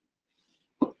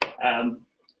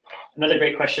 Another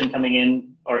great question coming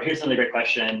in, or here's another great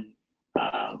question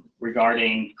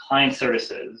regarding client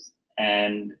services.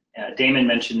 And Damon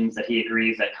mentions that he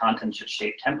agrees that content should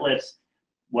shape templates.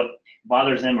 What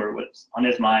bothers him, or what's on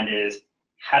his mind, is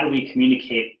how do we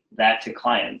communicate that to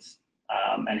clients?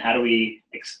 And how do we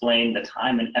explain the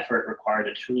time and effort required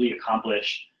to truly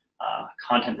accomplish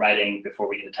content writing before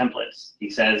we get to templates? He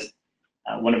says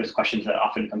one of his questions that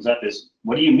often comes up is,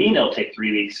 what do you mean it'll take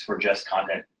 3 weeks for just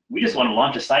content? We just want to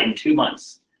launch a site in 2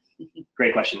 months.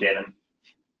 Great question, David.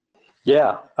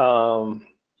 Yeah.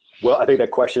 Well, I think that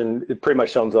question, it pretty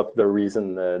much sums up the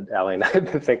reason that Ali and I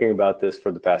have been thinking about this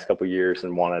for the past couple of years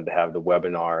and wanted to have the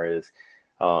webinar, is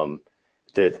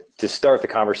to start the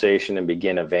conversation and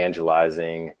begin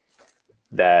evangelizing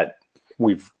that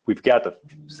we've got to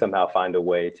somehow find a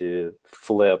way to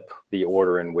flip the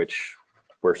order in which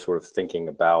we're sort of thinking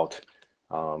about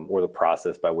or the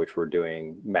process by which we're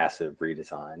doing massive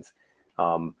redesigns.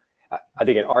 I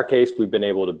think in our case, we've been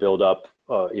able to build up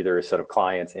either a set of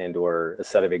clients and or a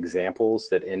set of examples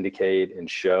that indicate and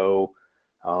show,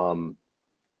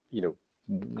 you know,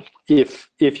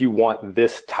 if you want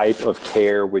this type of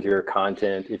care with your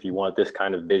content, if you want this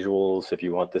kind of visuals, if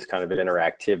you want this kind of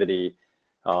interactivity,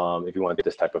 if you want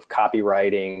this type of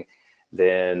copywriting,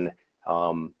 then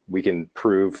we can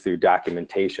prove through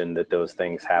documentation that those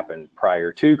things happen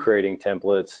prior to creating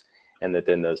templates, and that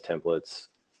then those templates,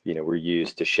 you know, were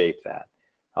used to shape that.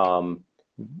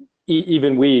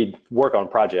 Even we work on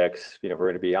projects, you know, if we're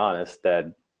going to be honest,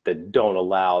 that don't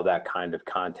allow that kind of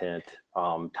content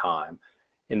time.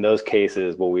 In those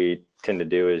cases, what we tend to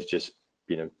do is just,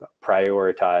 you know,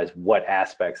 prioritize what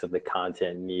aspects of the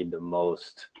content need the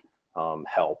most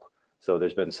help. So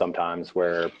there's been some times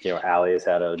where, you know, Ali has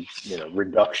had a, you know,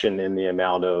 reduction in the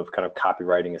amount of kind of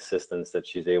copywriting assistance that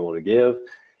she's able to give,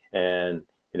 and,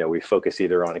 you know, we focus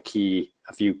either on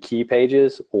a few key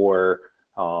pages, or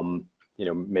you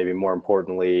know, maybe more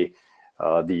importantly,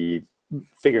 the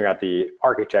figuring out the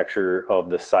architecture of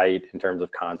the site in terms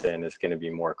of content is going to be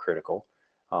more critical.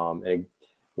 And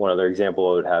one other example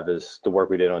I would have is the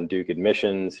work we did on Duke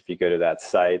admissions. If you go to that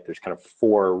site, there's kind of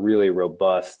 4 really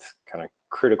robust kind of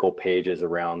critical pages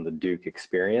around the Duke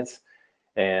experience.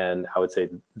 And I would say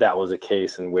that was a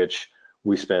case in which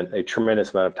we spent a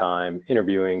tremendous amount of time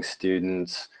interviewing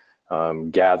students,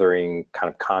 gathering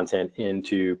kind of content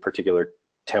into particular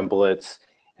templates,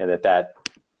 and that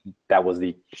was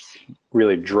the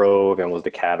really drove and was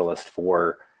the catalyst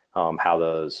for how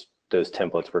those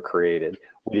templates were created.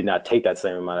 We did not take that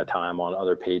same amount of time on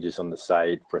other pages on the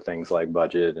site for things like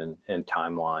budget and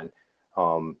timeline.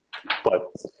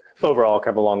 But overall,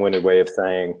 kind of a long-winded way of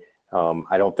saying,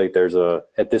 I don't think there's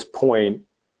at this point,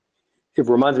 it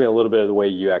reminds me a little bit of the way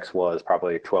UX was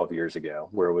probably 12 years ago,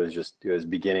 where it was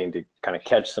beginning to kind of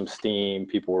catch some steam.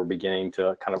 People were beginning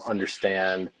to kind of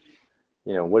understand,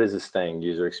 you know, what is this thing,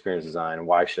 user experience design, and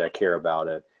why should I care about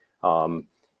it?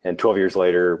 And 12 years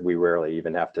later, we rarely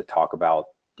even have to talk about,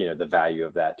 you know, the value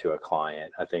of that to a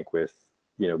client. I think with,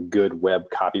 you know, good web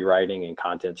copywriting and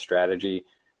content strategy,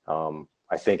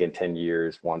 I think in 10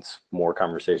 years, once more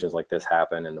conversations like this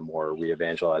happen and the more we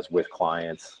evangelize with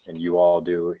clients, and you all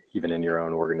do, even in your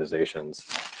own organizations,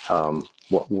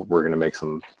 we're going to make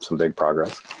some big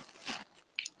progress.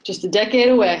 Just a decade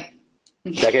away.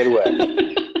 Decade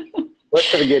away. Let's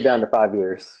try to get down to 5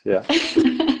 years. Yeah.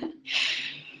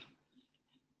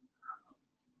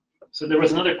 So there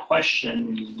was another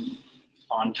question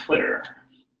on Twitter.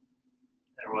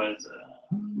 There was,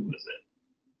 who was it?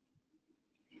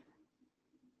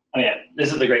 Oh yeah,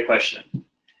 this is a great question.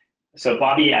 So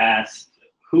Bobby asked,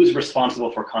 who's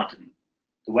responsible for content?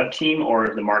 The web team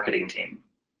or the marketing team?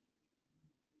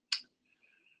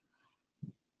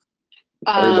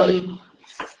 I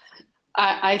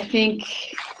think,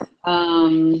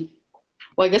 well,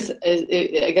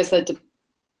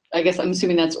 I guess I'm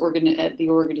assuming that's at the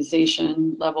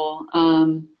organization level.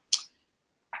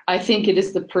 I think it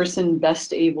is the person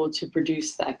best able to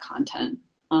produce that content.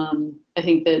 I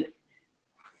think that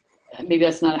maybe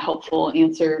that's not a helpful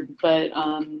answer, but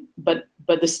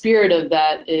the spirit of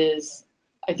that is,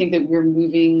 I think that we're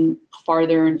moving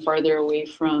farther and farther away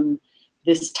from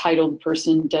this titled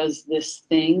person does this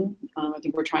thing. I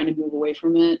think we're trying to move away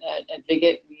from it. At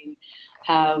Viget, we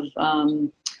have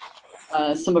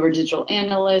some of our digital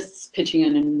analysts pitching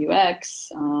in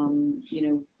UX.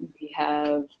 We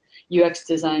have UX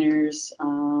designers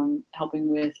helping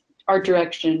with art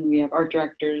direction. We have art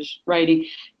directors writing.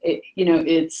 I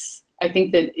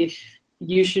think that if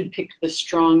you should pick the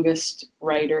strongest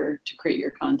writer to create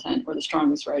your content, or the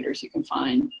strongest writers you can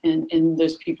find, and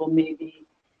those people may be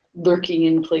lurking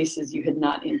in places you had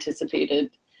not anticipated.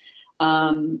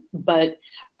 But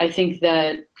I think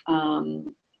that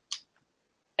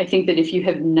if you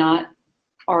have not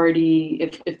already,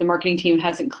 if the marketing team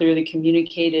hasn't clearly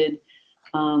communicated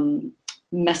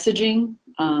messaging,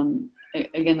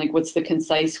 again, like what's the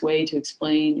concise way to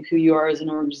explain who you are as an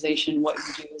organization, what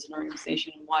you do as an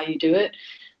organization, and why you do it,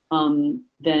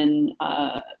 then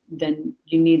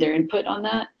you need their input on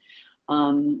that.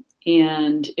 And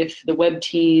if the web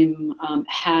team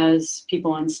has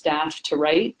people on staff to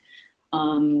write,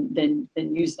 then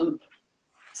use them.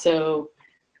 So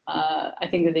I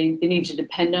think that they need to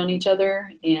depend on each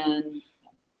other, and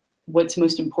what's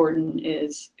most important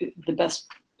is the best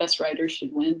writers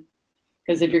should win.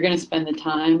 Because if you're going to spend the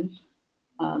time,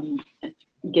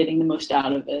 getting the most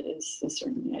out of it is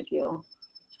certainly ideal.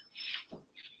 All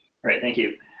right, thank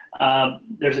you.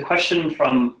 There's a question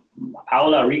from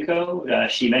Paula Rico.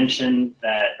 She mentioned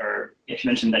that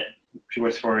she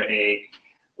works for a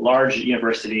large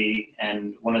university,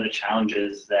 and one of the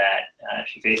challenges that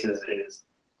she faces is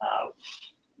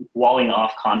walling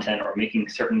off content or making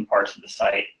certain parts of the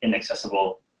site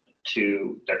inaccessible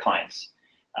to their clients.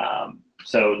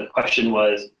 So the question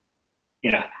was,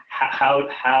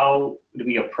 how do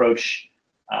we approach,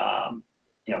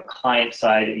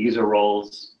 client-side user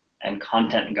roles and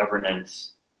content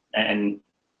governance, and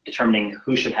determining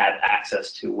who should have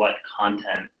access to what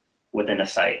content within a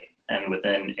site and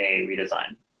within a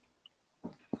redesign?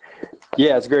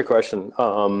 Yeah, it's a great question.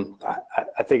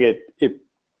 I think it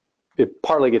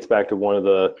partly gets back to one of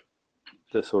the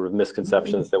sort of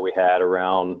misconceptions that we had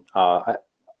around, I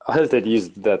hesitate to use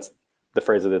the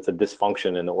phrase that it's a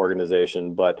dysfunction in the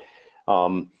organization, but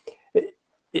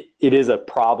it is a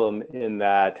problem in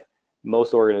that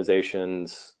most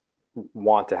organizations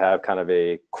want to have kind of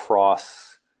a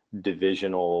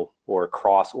cross-divisional or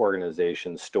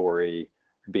cross-organization story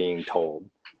being told.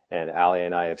 And Ali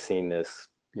and I have seen this,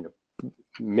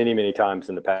 many, many times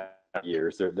in the past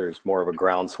years. There's more of a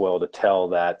groundswell to tell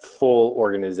that full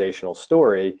organizational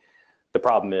story. The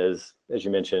problem is, as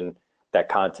you mentioned, that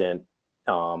content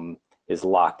is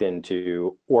locked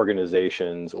into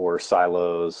organizations or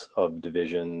silos of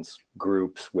divisions,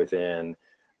 groups within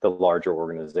the larger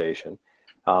organization.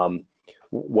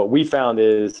 What we found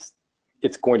is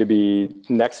it's going to be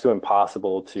next to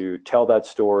impossible to tell that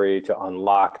story, to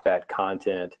unlock that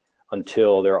content,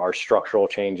 until there are structural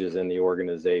changes in the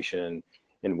organization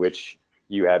in which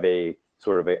you have a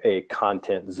sort of a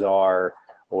content czar,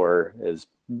 or as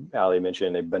Ali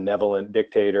mentioned, a benevolent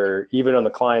dictator, even on the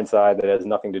client side, that has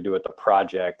nothing to do with the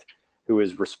project, who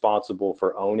is responsible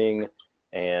for owning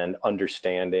and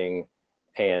understanding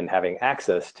and having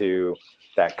access to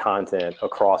that content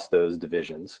across those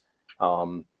divisions.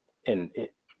 And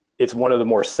it's one of the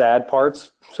more sad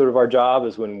parts, sort of our job,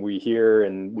 is when we hear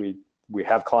and we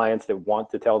have clients that want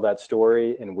to tell that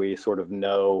story, and we sort of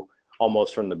know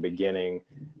almost from the beginning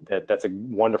that that's a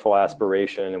wonderful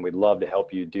aspiration and we'd love to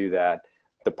help you do that.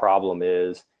 The problem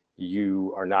is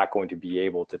you are not going to be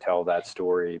able to tell that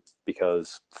story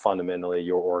because fundamentally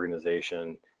your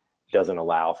organization doesn't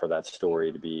allow for that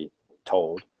story to be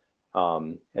told.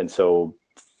 And so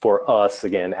for us,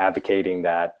 again, advocating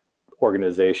that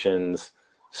organizations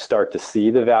start to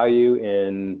see the value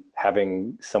in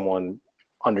having someone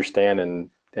understand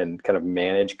and kind of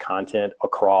manage content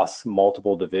across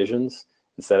multiple divisions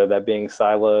instead of that being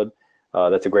siloed,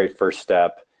 that's a great first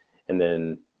step. And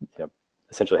then,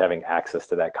 essentially having access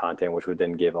to that content, which would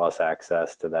then give us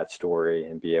access to that story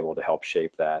and be able to help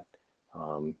shape that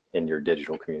in your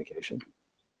digital communication.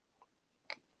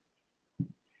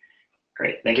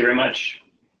 Great, thank you very much.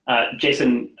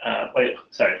 Jason, wait,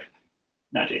 sorry,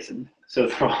 not Jason. So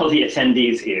for all the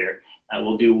attendees here,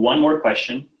 we'll do one more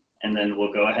question and then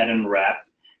we'll go ahead and wrap.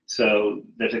 So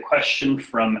there's a question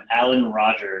from Alan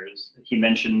Rogers. He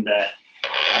mentioned that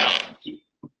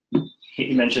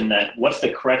what's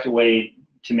the correct way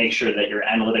to make sure that your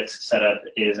analytics setup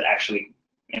is actually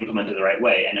implemented the right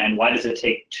way, and why does it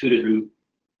take 2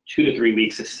 to 3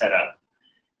 weeks to set up?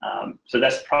 So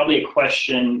that's probably a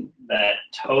question that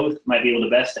Toth might be able to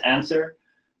best answer,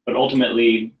 but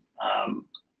ultimately,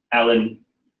 Alan,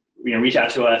 reach out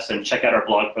to us and check out our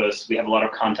blog posts. We have a lot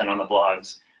of content on the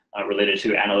blogs related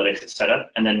to analytics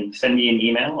setup, and then send me an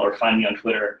email or find me on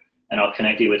Twitter, and I'll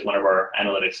connect you with one of our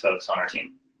analytics folks on our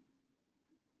team.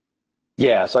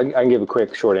 Yeah, so I can give a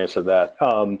quick short answer to that.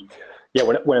 Yeah,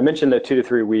 when I mentioned the 2 to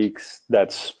 3 weeks,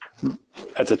 that's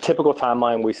a typical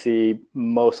timeline we see,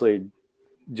 mostly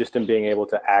just in being able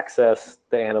to access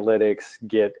the analytics,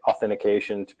 get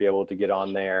authentication to be able to get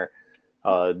on there,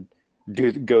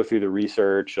 go through the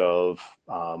research of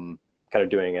kind of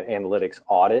doing an analytics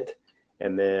audit,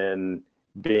 and then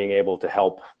being able to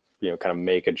help kind of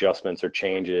make adjustments or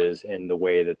changes in the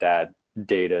way that that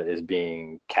data is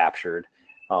being captured.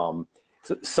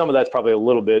 So some of that's probably a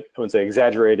little bit, I wouldn't say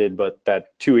exaggerated, but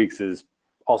that 2 weeks is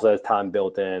also has time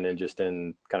built in and just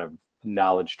in kind of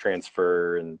knowledge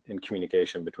transfer and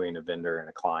communication between a vendor and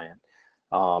a client.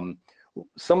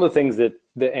 Some of the things that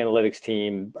the analytics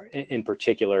team in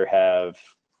particular have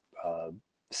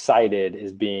cited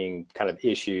as being kind of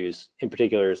issues in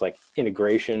particular is like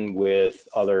integration with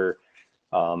other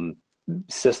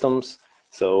systems.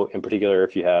 So in particular,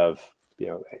 if you have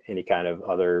any kind of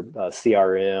other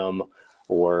CRM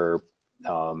or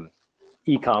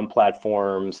e-com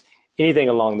platforms, anything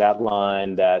along that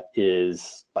line that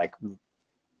is like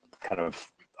kind of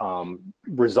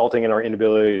resulting in our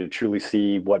inability to truly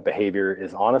see what behavior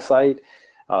is on a site,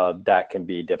 that can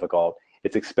be difficult.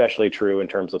 It's especially true in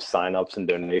terms of signups and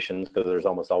donations, because there's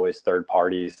almost always third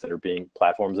parties that are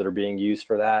platforms that are being used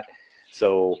for that.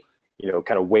 So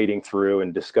kind of wading through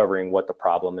and discovering what the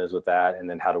problem is with that, and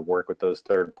then how to work with those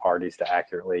third parties to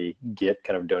accurately get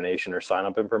kind of donation or sign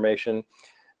up information.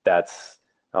 That's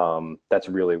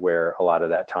really where a lot of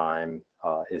that time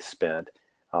is spent.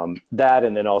 That,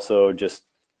 and then also just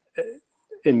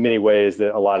in many ways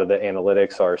that a lot of the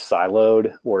analytics are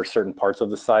siloed, or certain parts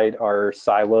of the site are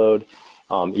siloed,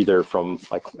 either from,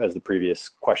 like as the previous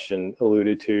question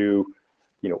alluded to,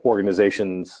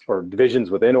 organizations or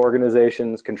divisions within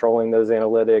organizations controlling those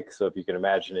analytics. So if you can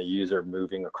imagine a user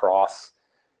moving across,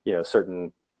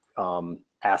 certain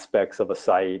aspects of a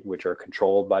site which are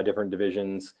controlled by different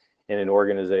divisions in an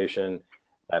organization,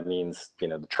 that means,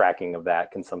 the tracking of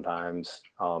that can sometimes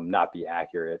not be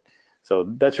accurate.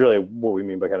 So that's really what we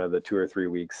mean by kind of the 2 or 3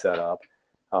 week setup,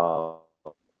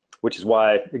 which is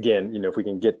why, again, if we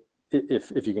can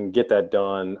if you can get that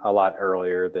done a lot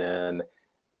earlier, then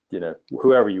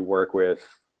whoever you work with,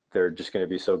 they're just going to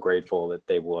be so grateful that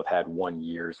they will have had 1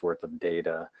 year's worth of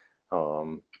data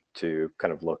to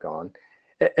kind of look on.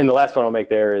 And the last one I'll make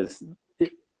there is,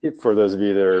 for those of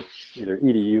you that are either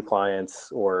EDU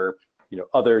clients or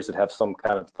others that have some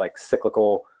kind of like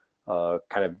cyclical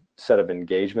kind of set of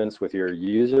engagements with your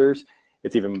users,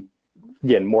 it's even,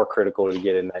 again, more critical to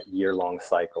get in that year-long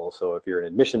cycle. So if you're an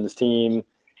admissions team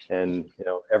and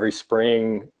every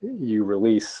spring you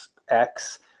release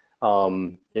X,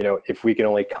 if we can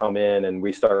only come in and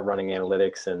we start running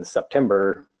analytics in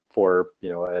September for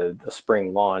a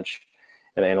spring launch,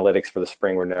 and analytics for the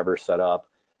spring were never set up,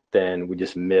 then we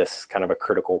just miss kind of a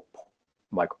critical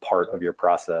part of your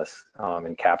process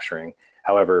in capturing.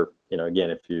 However, again,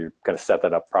 if you kind of set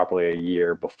that up properly a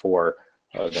year before,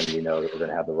 then we know that we're going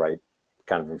to have the right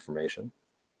kind of information.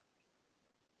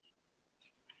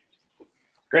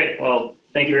 Great. Well,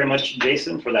 thank you very much,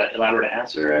 Jason, for that elaborate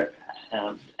answer.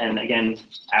 And again,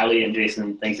 Ali and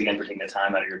Jason, thanks again for taking the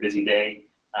time out of your busy day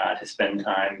to spend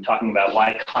time talking about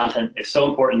why content is so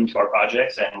important to our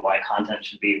projects, and why content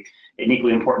should be an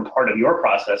equally important part of your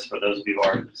process for those of you who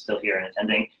are still here and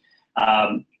attending.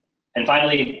 And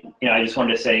finally, I just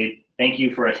wanted to say thank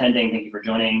you for attending, thank you for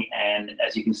joining, and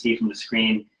as you can see from the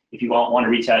screen, if you want to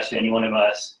reach out to any one of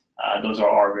us, those are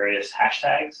our various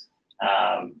hashtags.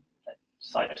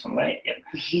 Slide this one away, yep.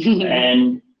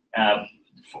 And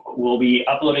we'll be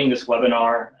uploading this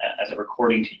webinar as a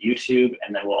recording to YouTube,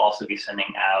 and then we'll also be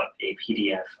sending out a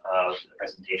PDF of the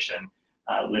presentation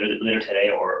later today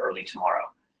or early tomorrow.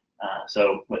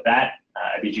 So with that,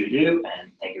 I bid you adieu,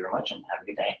 and thank you very much, and have a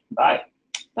good day. Bye.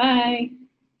 Bye.